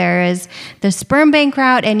babies. So there is the sperm bank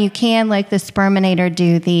route, and you can, like the Sperminator,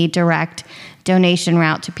 do the direct donation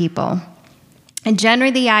route to people. And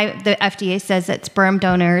generally, the FDA says that sperm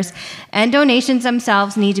donors and donations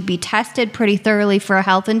themselves need to be tested pretty thoroughly for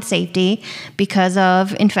health and safety because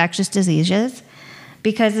of infectious diseases,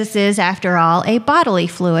 because this is, after all, a bodily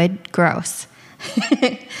fluid. Gross.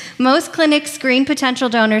 Most clinics screen potential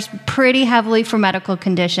donors pretty heavily for medical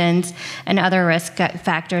conditions and other risk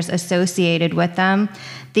factors associated with them.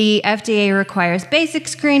 The FDA requires basic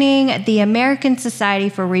screening. The American Society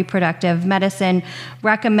for Reproductive Medicine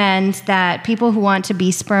recommends that people who want to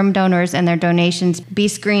be sperm donors and their donations be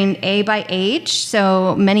screened by age.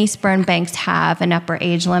 So many sperm banks have an upper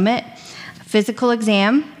age limit. Physical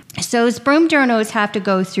exam. So sperm donors have to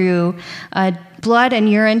go through blood and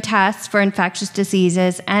urine tests for infectious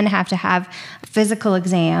diseases and have to have physical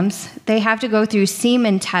exams. They have to go through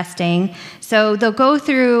semen testing. So they'll go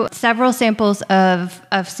through several samples of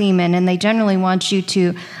semen, and they generally want you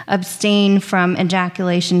to abstain from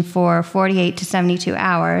ejaculation for 48 to 72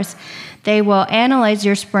 hours. They will analyze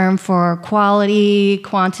your sperm for quality,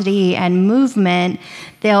 quantity, and movement.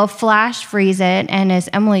 They'll flash freeze it, and as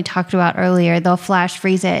Emily talked about earlier, they'll flash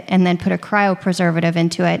freeze it and then put a cryopreservative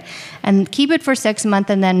into it and keep it for 6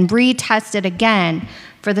 months and then retest it again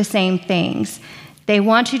for the same things. They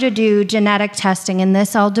want you to do genetic testing, and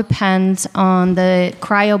this all depends on the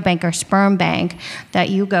cryobank or sperm bank that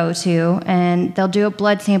you go to, and they'll do a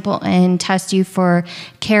blood sample and test you for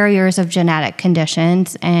carriers of genetic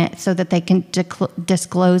conditions, and so that they can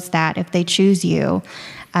disclose that if they choose you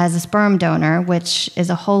as a sperm donor, which is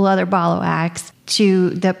a whole other ball of wax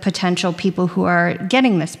to the potential people who are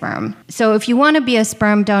getting the sperm. So if you want to be a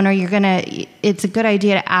sperm donor, it's a good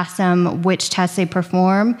idea to ask them which tests they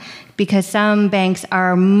perform, because some banks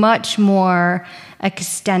are much more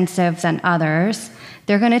extensive than others.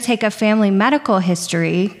 They're going to take a family medical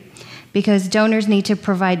history, because donors need to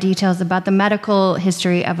provide details about the medical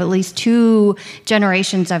history of at least 2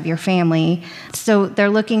 generations of your family. So they're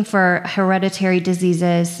looking for hereditary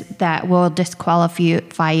diseases that will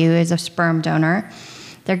disqualify you as a sperm donor.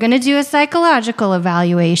 They're going to do a psychological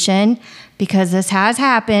evaluation, because this has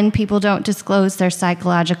happened. People don't disclose their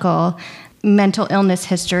psychological mental illness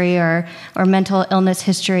history or mental illness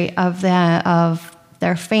history of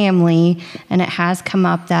their family, and it has come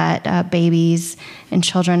up that babies and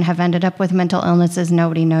children have ended up with mental illnesses.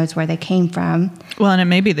 Nobody knows where they came from. Well, and it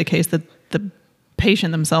may be the case that the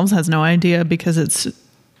patient themselves has no idea, because it's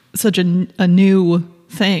such a new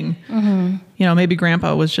thing. Mm-hmm. You know, maybe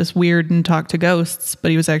grandpa was just weird and talked to ghosts, but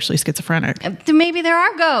he was actually schizophrenic. Maybe there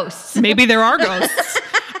are ghosts. Maybe there are ghosts.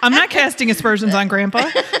 I'm not casting aspersions on grandpa.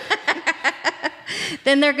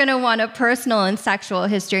 Then they're going to want a personal and sexual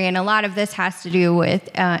history, and a lot of this has to do with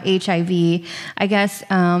HIV. I guess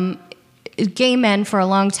gay men for a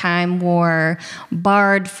long time were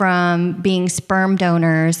barred from being sperm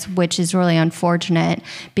donors, which is really unfortunate,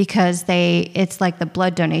 because it's like the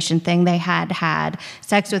blood donation thing. They had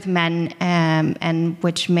sex with men, and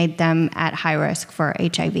which made them at high risk for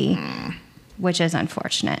HIV, which is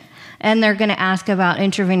unfortunate. And they're going to ask about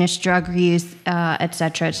intravenous drug use, et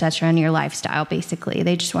cetera, and your lifestyle, basically.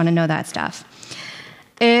 They just want to know that stuff.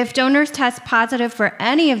 If donors test positive for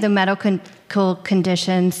any of the medical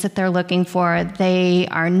conditions that they're looking for, they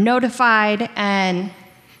are notified and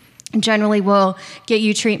generally will get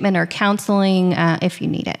you treatment or counseling if you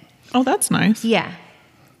need it. Oh, that's nice. Yeah.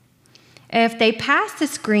 If they pass the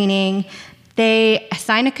screening, they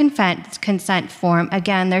sign a consent form.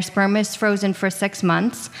 Again, their sperm is frozen for 6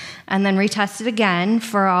 months and then retested again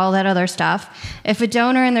for all that other stuff. If a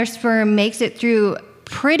donor and their sperm makes it through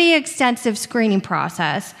pretty extensive screening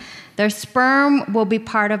process, their sperm will be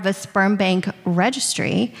part of a sperm bank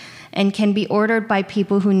registry and can be ordered by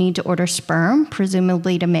people who need to order sperm,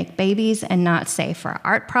 presumably to make babies, and not, say, for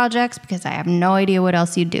art projects, because I have no idea what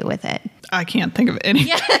else you'd do with it. I can't think of any.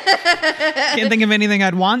 Can't think of anything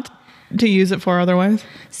I'd want to use it for otherwise.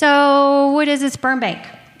 So what is a sperm bank?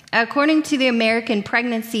 According to the American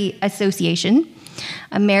Pregnancy Association,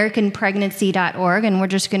 AmericanPregnancy.org, and we're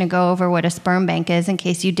just going to go over what a sperm bank is in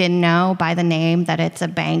case you didn't know by the name that it's a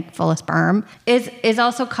bank full of sperm, is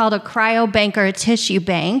also called a cryobank or a tissue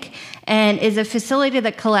bank, and is a facility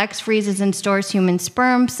that collects, freezes, and stores human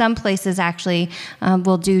sperm. Some places actually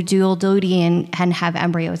will do dual duty and have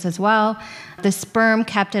embryos as well. The sperm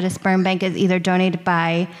kept at a sperm bank is either donated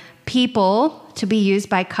by people to be used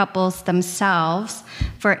by couples themselves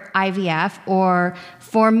for IVF, or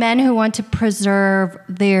For men who want to preserve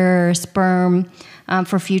their sperm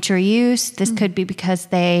for future use, this could be because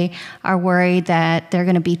they are worried that they're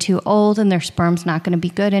going to be too old and their sperm's not going to be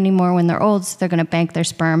good anymore when they're old, so they're going to bank their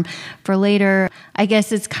sperm for later. I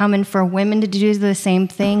guess it's common for women to do the same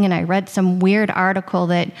thing, and I read some weird article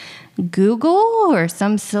that Google or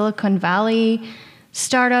some Silicon Valley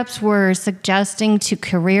startups were suggesting to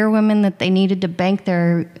career women that they needed to bank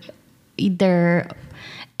their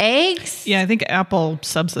eggs. Yeah, I think Apple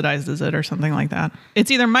subsidizes it or something like that. It's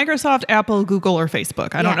either Microsoft, Apple, Google, or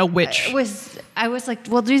Facebook. I don't know which. I was like,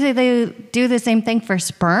 well, do they do the same thing for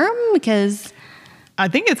sperm? Because I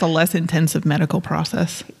think it's a less intensive medical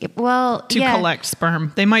process. Well, to collect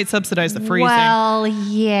sperm. They might subsidize the freezing. Well,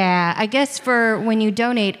 yeah. I guess for when you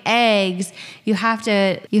donate eggs, you have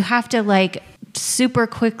to like super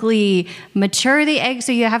quickly mature the egg,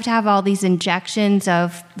 so you have to have all these injections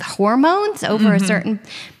of hormones over a certain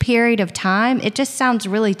period of time. It just sounds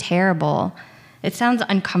really terrible. It sounds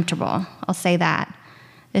uncomfortable. I'll say that.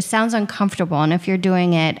 It sounds uncomfortable, and if you're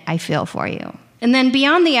doing it, I feel for you. And then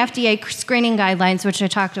beyond the FDA screening guidelines, which I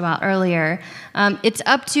talked about earlier, it's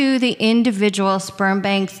up to the individual sperm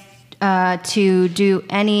banks to do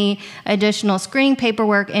any additional screening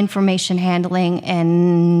paperwork, information handling,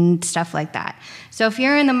 and stuff like that. So if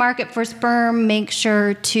you're in the market for sperm, make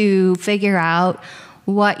sure to figure out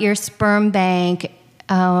what your sperm bank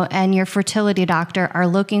and your fertility doctor are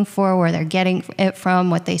looking for, where they're getting it from,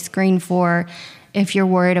 what they screen for, if you're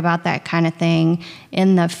worried about that kind of thing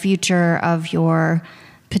in the future of your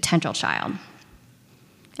potential child.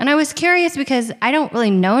 And I was curious because I don't really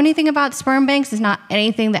know anything about sperm banks. It's not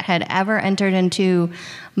anything that had ever entered into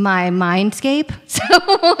my mindscape. So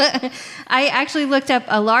I actually looked up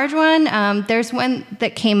a large one. There's one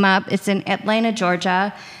that came up. It's in Atlanta,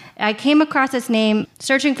 Georgia. I came across its name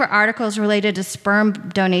searching for articles related to sperm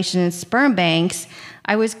donation and sperm banks.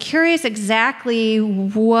 I was curious exactly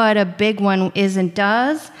what a big one is and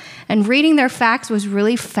does, and reading their facts was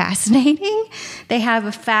really fascinating. They have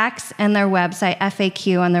a facts and their website,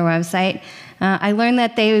 FAQ on their website. I learned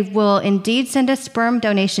that they will indeed send a sperm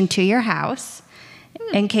donation to your house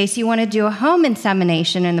in case you want to do a home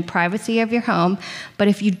insemination in the privacy of your home. But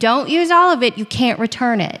if you don't use all of it, you can't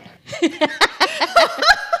return it.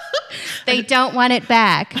 They don't want it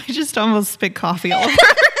back. I just almost spit coffee all over.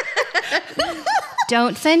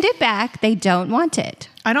 Don't send it back. They don't want it.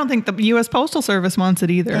 I don't think the U.S. Postal Service wants it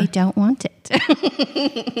either. They don't want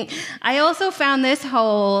it. I also found this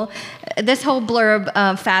whole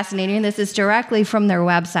blurb fascinating. This is directly from their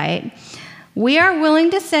website. We are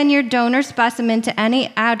willing to send your donor specimen to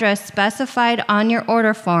any address specified on your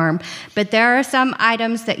order form, but there are some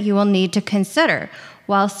items that you will need to consider.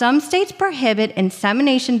 While some states prohibit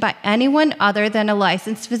insemination by anyone other than a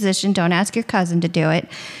licensed physician, don't ask your cousin to do it,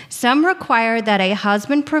 some require that a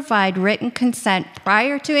husband provide written consent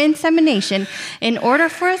prior to insemination in order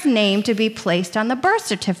for his name to be placed on the birth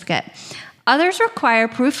certificate. Others require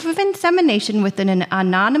proof of insemination with an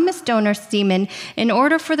anonymous donor semen in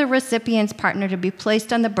order for the recipient's partner to be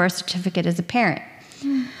placed on the birth certificate as a parent.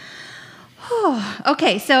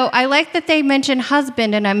 Okay, so I like that they mention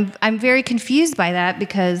husband, and I'm very confused by that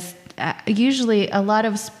because usually a lot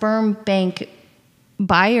of sperm bank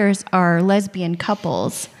buyers are lesbian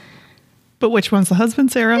couples. But which one's the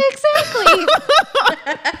husband, Sarah? Exactly.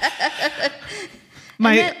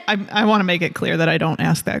 I want to make it clear that I don't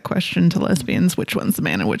ask that question to lesbians, which one's the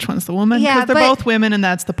man and which one's the woman, because they're both women, and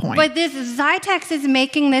that's the point. But this Zytex is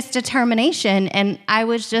making this determination, and I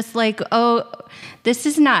was just like, oh, this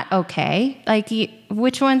is not okay. Like,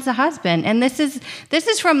 which one's the husband? And this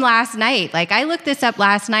is from last night. Like, I looked this up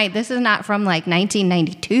last night. This is not from like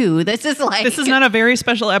 1992. This is not a very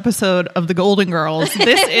special episode of The Golden Girls.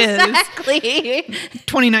 This exactly. is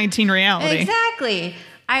 2019 reality. Exactly.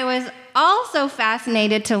 I was also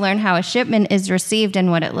fascinated to learn how a shipment is received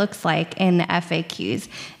and what it looks like in the FAQs.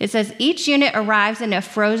 It says each unit arrives in a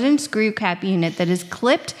frozen screw cap unit that is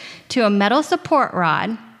clipped to a metal support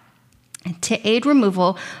rod to aid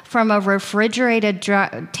removal from a refrigerated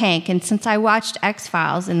tank. And since I watched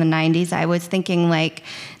X-Files in the 90s, I was thinking like,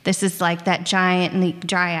 this is like that giant and the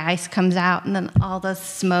dry ice comes out and then all the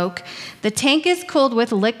smoke. The tank is cooled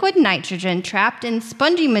with liquid nitrogen trapped in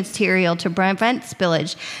spongy material to prevent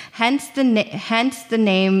spillage, hence the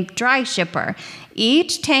name dry shipper.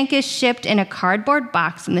 Each tank is shipped in a cardboard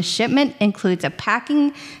box, and the shipment includes a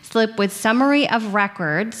packing slip with summary of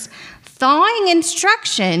records, thawing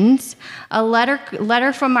instructions, a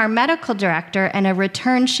letter from our medical director, and a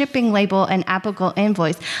return shipping label and applicable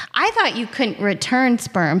invoice. I thought you couldn't return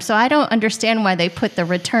sperm, so I don't understand why they put the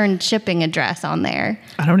return shipping address on there.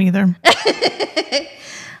 I don't either.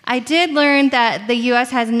 I did learn that the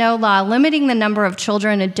U.S. has no law limiting the number of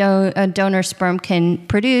children a donor sperm can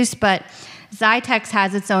produce, but Zytex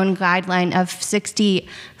has its own guideline of 60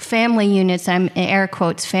 family units. I'm in air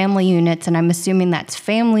quotes, family units, and I'm assuming that's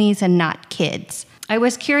families and not kids. I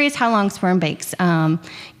was curious how long sperm banks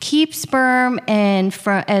keep sperm, and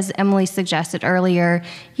as Emily suggested earlier,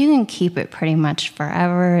 you can keep it pretty much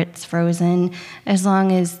forever. It's frozen as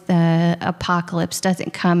long as the apocalypse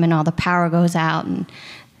doesn't come and all the power goes out and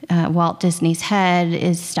Walt Disney's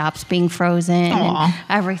head stops being frozen and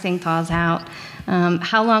everything thaws out.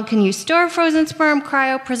 How long can you store frozen sperm?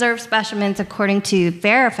 Cryopreserved specimens, according to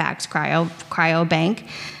Verifax Cryobank,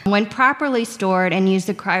 when properly stored and used,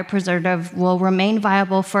 the cryopreservative will remain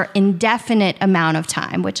viable for indefinite amount of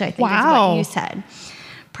time, which I think is what you said.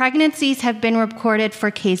 Pregnancies have been recorded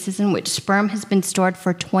for cases in which sperm has been stored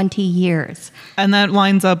for 20 years. And that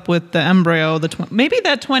lines up with the embryo. Maybe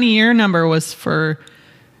that 20-year number was for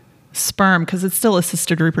sperm because it's still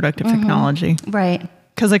assisted reproductive technology. Right.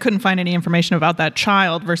 Because I couldn't find any information about that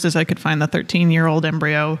child versus I could find the 13-year-old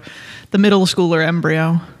embryo, the middle schooler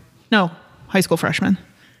embryo. No, high school freshman.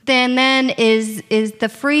 Then is the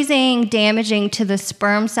freezing damaging to the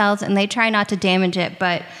sperm cells? And they try not to damage it,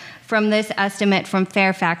 but from this estimate from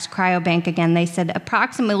Fairfax Cryobank, again, they said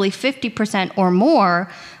approximately 50% or more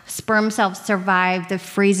sperm cells survive the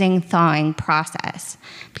freezing thawing process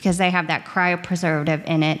because they have that cryopreservative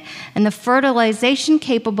in it. And the fertilization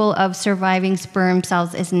capable of surviving sperm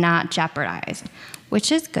cells is not jeopardized,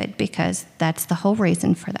 which is good because that's the whole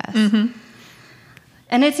reason for this. Mm-hmm.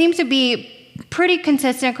 And it seems to be pretty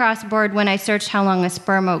consistent across the board when I searched how long a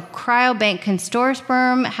cryobank can store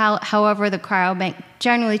sperm. However, the cryobank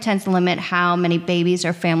generally tends to limit how many babies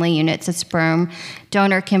or family units a sperm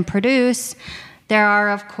donor can produce. There are,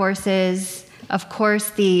 of course,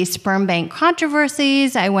 the sperm bank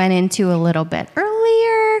controversies I went into a little bit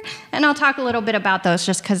earlier, and I'll talk a little bit about those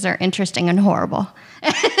just because they're interesting and horrible.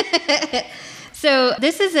 So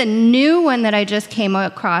this is a new one that I just came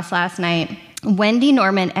across last night. Wendy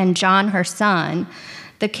Norman and John, her son.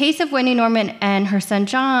 The case of Wendy Norman and her son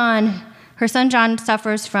John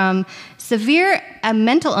suffers from severe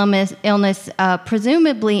mental illness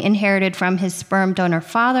presumably inherited from his sperm donor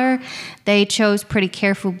father. They chose pretty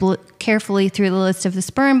carefully through the list of the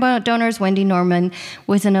sperm donors. Wendy Norman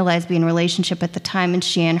was in a lesbian relationship at the time, and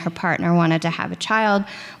she and her partner wanted to have a child,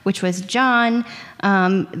 which was John.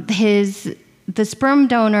 The sperm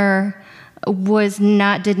donor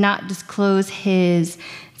did not disclose his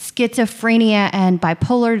schizophrenia and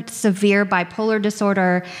severe bipolar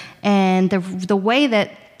disorder. And the way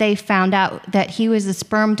that they found out that he was a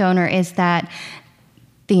sperm donor is that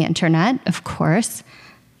the internet, of course.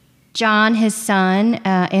 John, his son,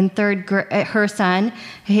 her son,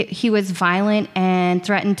 he was violent and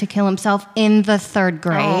threatened to kill himself in the 3rd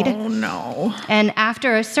grade. Oh, no. And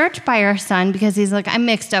after a search by her son, because he's like, I'm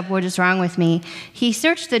mixed up, what is wrong with me? He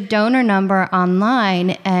searched the donor number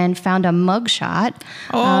online and found a mugshot.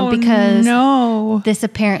 Because this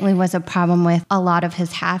apparently was a problem with a lot of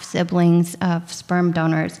his half-siblings of sperm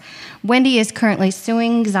donors. Wendy is currently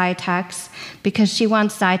suing Zytex because she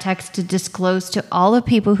wants Zytex to disclose to all the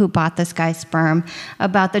people who bought this guy's sperm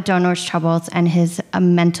about the donor's troubles and his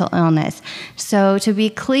mental illness. So to be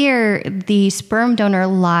clear, the sperm donor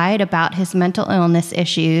lied about his mental illness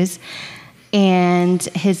issues and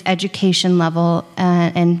his education level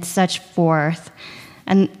and such forth.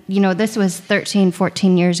 And, this was 13,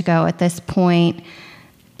 14 years ago at this point,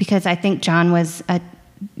 because I think John was a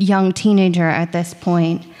young teenager at this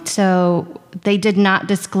point. So they did not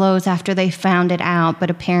disclose after they found it out,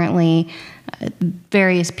 but apparently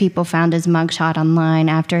various people found his mugshot online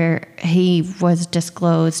after he was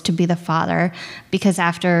disclosed to be the father, because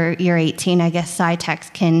after you're 18, I guess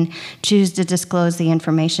Zytex can choose to disclose the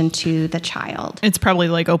information to the child. It's probably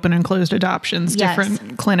like open and closed adoptions. Yes.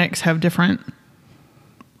 Different clinics have different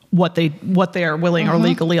what they are willing or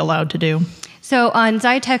legally allowed to do. So on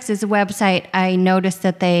Zytex's website, I noticed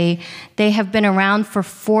that they have been around for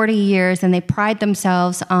 40 years, and they pride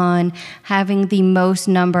themselves on having the most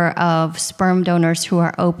number of sperm donors who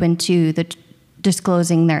are open to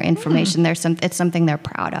disclosing their information. It's something they're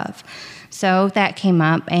proud of. So that came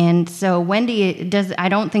up, and so Wendy I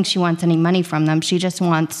don't think she wants any money from them. She just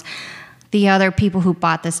wants the other people who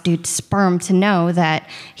bought this dude's sperm to know that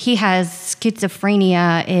he has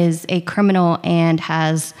schizophrenia, is a criminal, and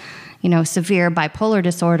has severe bipolar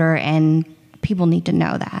disorder, and people need to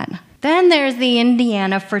know that. Then there's the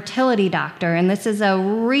Indiana fertility doctor, and this is a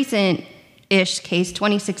recent-ish case,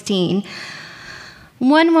 2016.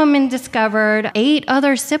 One woman discovered 8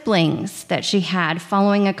 other siblings that she had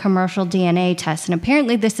following a commercial DNA test, and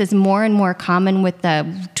apparently this is more and more common with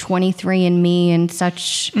the 23andMe and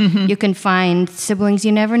such. You can find siblings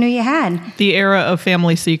you never knew you had. The era of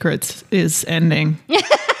family secrets is ending.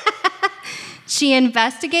 She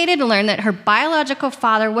investigated and learned that her biological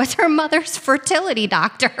father was her mother's fertility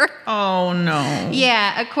doctor. Oh, no.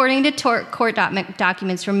 Yeah, according to court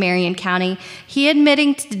documents from Marion County, he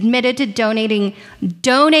admitted to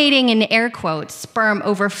donating in air quotes sperm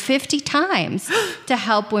over 50 times to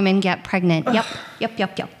help women get pregnant.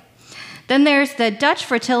 Yep. Then there's the Dutch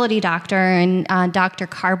fertility doctor and Dr.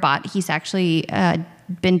 Carbot. He's actually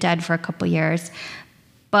been dead for a couple years.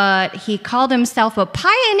 But he called himself a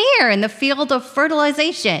pioneer in the field of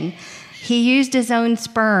fertilization. He used his own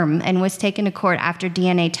sperm and was taken to court after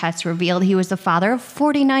DNA tests revealed he was the father of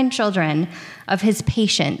 49 children of his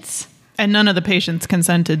patients. And none of the patients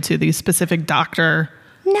consented to these specific doctor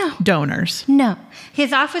donors. No.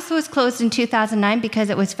 His office was closed in 2009 because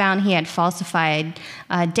it was found he had falsified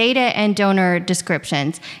data and donor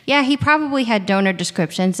descriptions. Yeah, he probably had donor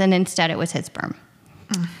descriptions, and instead it was his sperm.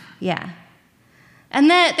 Yeah. And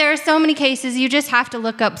then there are so many cases, you just have to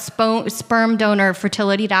look up sperm donor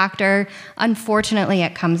fertility doctor. Unfortunately,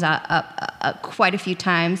 it comes up quite a few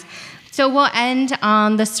times. So we'll end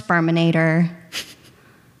on the Sperminator.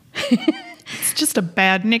 It's just a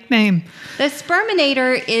bad nickname. The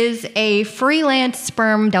Sperminator is a freelance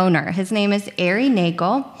sperm donor. His name is Ari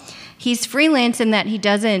Nagel. He's freelance in that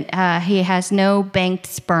he has no banked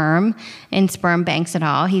sperm in sperm banks at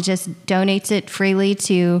all. He just donates it freely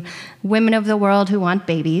to women of the world who want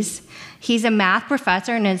babies. He's a math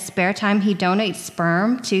professor. In his spare time, he donates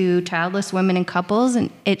sperm to childless women and couples,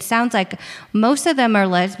 and it sounds like most of them are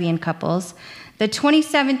lesbian couples. The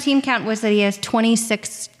 2017 count was that he has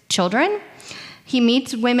 26 children. He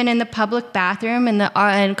meets women in the public bathroom, and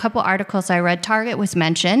in a couple articles I read, Target was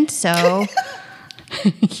mentioned, so...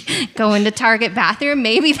 Go into Target bathroom,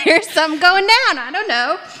 maybe there's something going down. I don't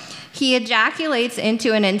know. He ejaculates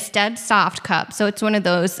into an instead soft cup. So it's one of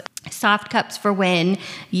those soft cups for when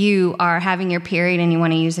you are having your period and you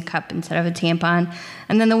want to use a cup instead of a tampon.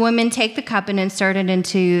 And then the women take the cup and insert it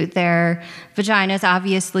into their vaginas,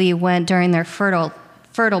 obviously during their fertile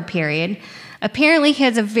period. Apparently, he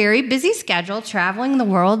has a very busy schedule, traveling the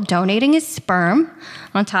world, donating his sperm,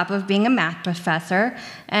 on top of being a math professor.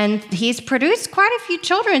 And he's produced quite a few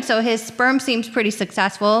children, so his sperm seems pretty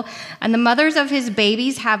successful. And the mothers of his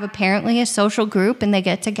babies have apparently a social group, and they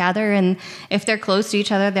get together, and if they're close to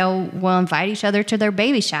each other, will invite each other to their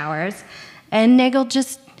baby showers. And Nagel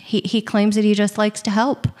he claims that he just likes to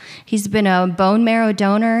help. He's been a bone marrow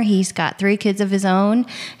donor. He's got 3 kids of his own.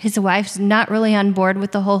 His wife's not really on board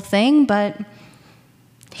with the whole thing, but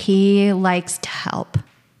he likes to help.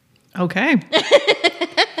 Okay.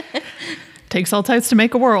 Takes all types to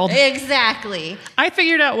make a world. Exactly. I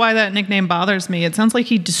figured out why that nickname bothers me. It sounds like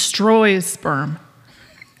he destroys sperm.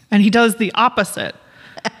 And he does the opposite.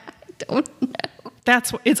 I don't know.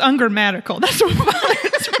 It's ungrammatical. That's what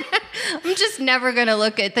bothers me. I'm just never going to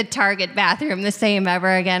look at the Target bathroom the same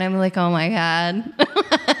ever again. I'm like, oh my God.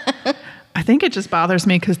 I think it just bothers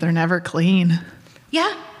me because they're never clean.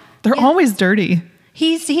 Yeah. They're always dirty.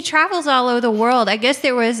 He travels all over the world. I guess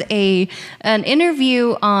there was an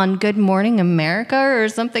interview on Good Morning America or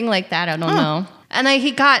something like that. I don't know. And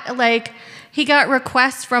he got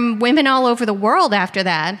requests from women all over the world after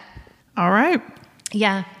that. All right.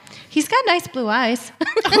 Yeah. He's got nice blue eyes.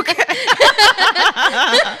 Okay.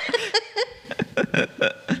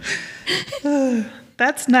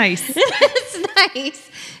 That's nice. It's nice.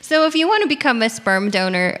 So if you want to become a sperm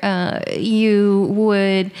donor, you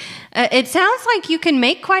would... it sounds like you can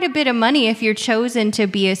make quite a bit of money if you're chosen to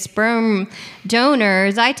be a sperm donor.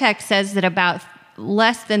 Zytex says that about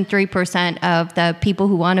less than 3% of the people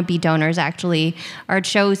who want to be donors actually are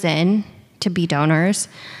chosen to be donors.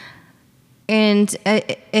 And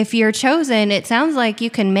if you're chosen, it sounds like you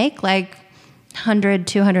can make like $100,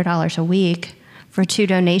 $200 a week for 2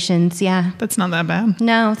 donations. Yeah. That's not that bad.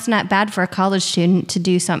 No, it's not bad for a college student to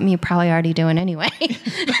do something you're probably already doing anyway.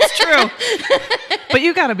 That's true. But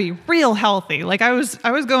you got to be real healthy. Like I was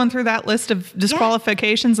going through that list of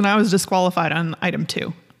disqualifications, and I was disqualified on item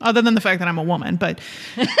 2, other than the fact that I'm a woman. But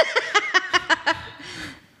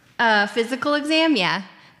physical exam, yeah.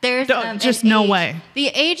 There's just no way. The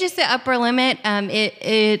age is the upper limit.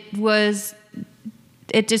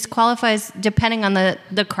 It disqualifies, depending on the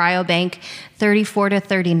cryobank, 34 to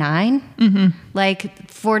 39. Mm-hmm. Like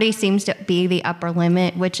 40 seems to be the upper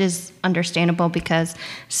limit, which is understandable because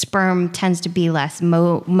sperm tends to be less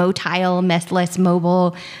motile, less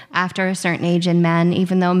mobile after a certain age in men,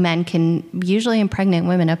 even though men can usually impregnate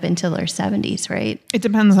women up until their 70s, right? It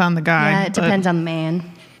depends on the guy. Yeah, it depends on the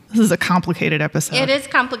man. This is a complicated episode. It is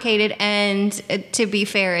complicated, and to be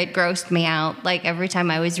fair, it grossed me out. Like every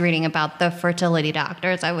time I was reading about the fertility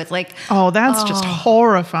doctors, I was like, oh, that's just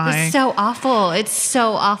horrifying. It's so awful. It's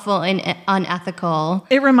so awful and unethical.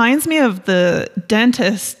 It reminds me of the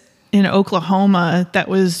dentist in Oklahoma that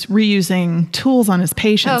was reusing tools on his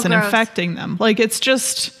patients and gross. infecting them. Like, it's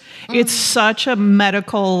just, it's such a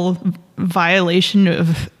medical violation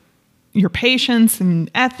of your patients and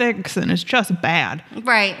ethics, and it's just bad.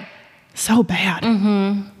 Right. So bad.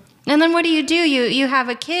 And then what do? You have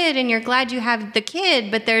a kid and you're glad you have the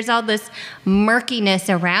kid, but there's all this murkiness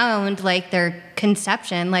around like their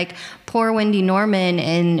conception. Like poor Wendy Norman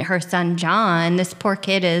and her son John, this poor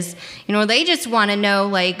kid is, they just want to know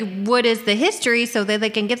like what is the history so that they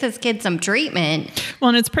can get this kid some treatment. Well,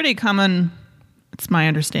 and it's pretty common, it's my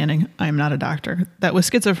understanding, I'm not a doctor, that with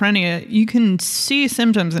schizophrenia, you can see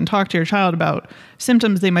symptoms and talk to your child about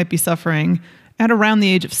symptoms they might be suffering at around the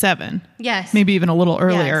age of 7. Yes. Maybe even a little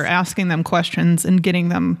earlier, Yes. asking them questions and getting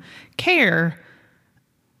them care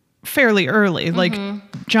fairly early. Like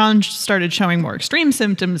John started showing more extreme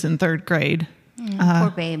symptoms in 3rd grade. Poor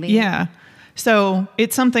baby. Yeah. So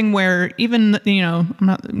it's something where even,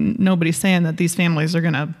 nobody's saying that these families are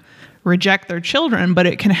going to reject their children, but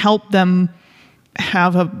it can help them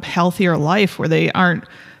have a healthier life where they aren't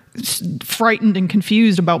frightened and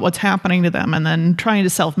confused about what's happening to them and then trying to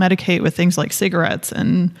self-medicate with things like cigarettes.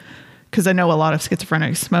 And because I know a lot of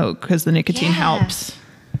schizophrenics smoke because the nicotine helps.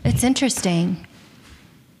 It's interesting.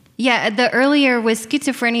 Yeah, the earlier with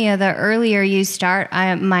schizophrenia, the earlier you start,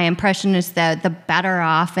 my impression is that the better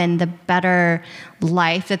off and the better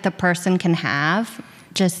life that the person can have.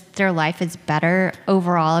 Just their life is better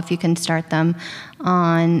overall if you can start them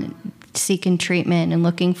on seeking treatment and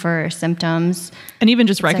looking for symptoms. And even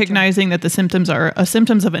just recognizing that the symptoms are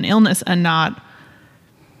symptoms of an illness and not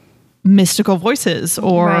mystical voices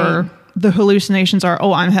or the hallucinations are,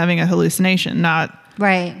 oh, I'm having a hallucination, not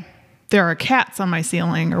there are cats on my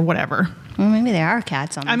ceiling or whatever. Well, maybe there are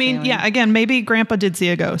cats on the ceiling. Yeah, again, maybe Grandpa did see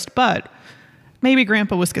a ghost, but maybe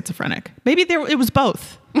Grandpa was schizophrenic. Maybe it was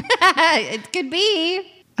both. It could be.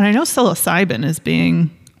 And I know psilocybin is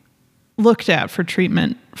being looked at for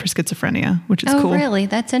treatment for schizophrenia, which is cool. Oh, really?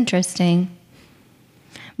 That's interesting.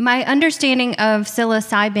 My understanding of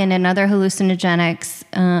psilocybin and other hallucinogenics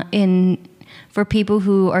for people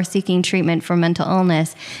who are seeking treatment for mental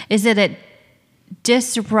illness is that it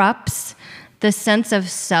disrupts the sense of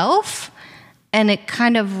self and it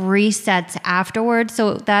kind of resets afterwards.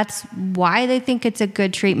 So that's why they think it's a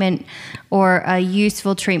good treatment or a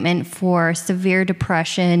useful treatment for severe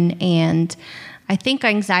depression, and I think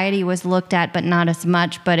anxiety was looked at, but not as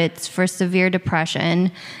much, but it's for severe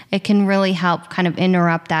depression. It can really help kind of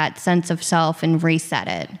interrupt that sense of self and reset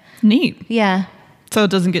it. Neat. Yeah. So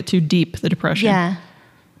it doesn't get too deep, the depression. Yeah.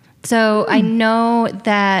 So I know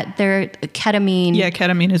that ketamine. Yeah,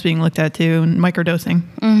 ketamine is being looked at too, and microdosing.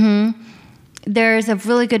 There's a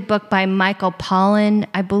really good book by Michael Pollan.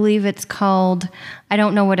 I believe it's called, I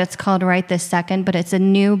don't know what it's called right this second, but it's a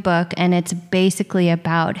new book, and it's basically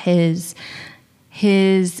about his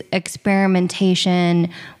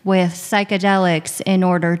experimentation with psychedelics in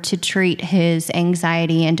order to treat his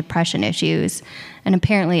anxiety and depression issues. And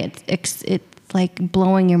apparently it's like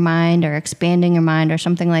blowing your mind or expanding your mind or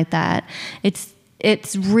something like that.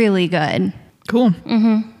 It's really good. Cool.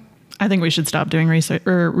 I think we should stop doing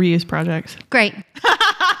reuse projects. Great.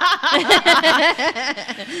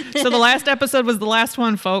 So the last episode was the last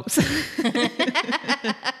one, folks.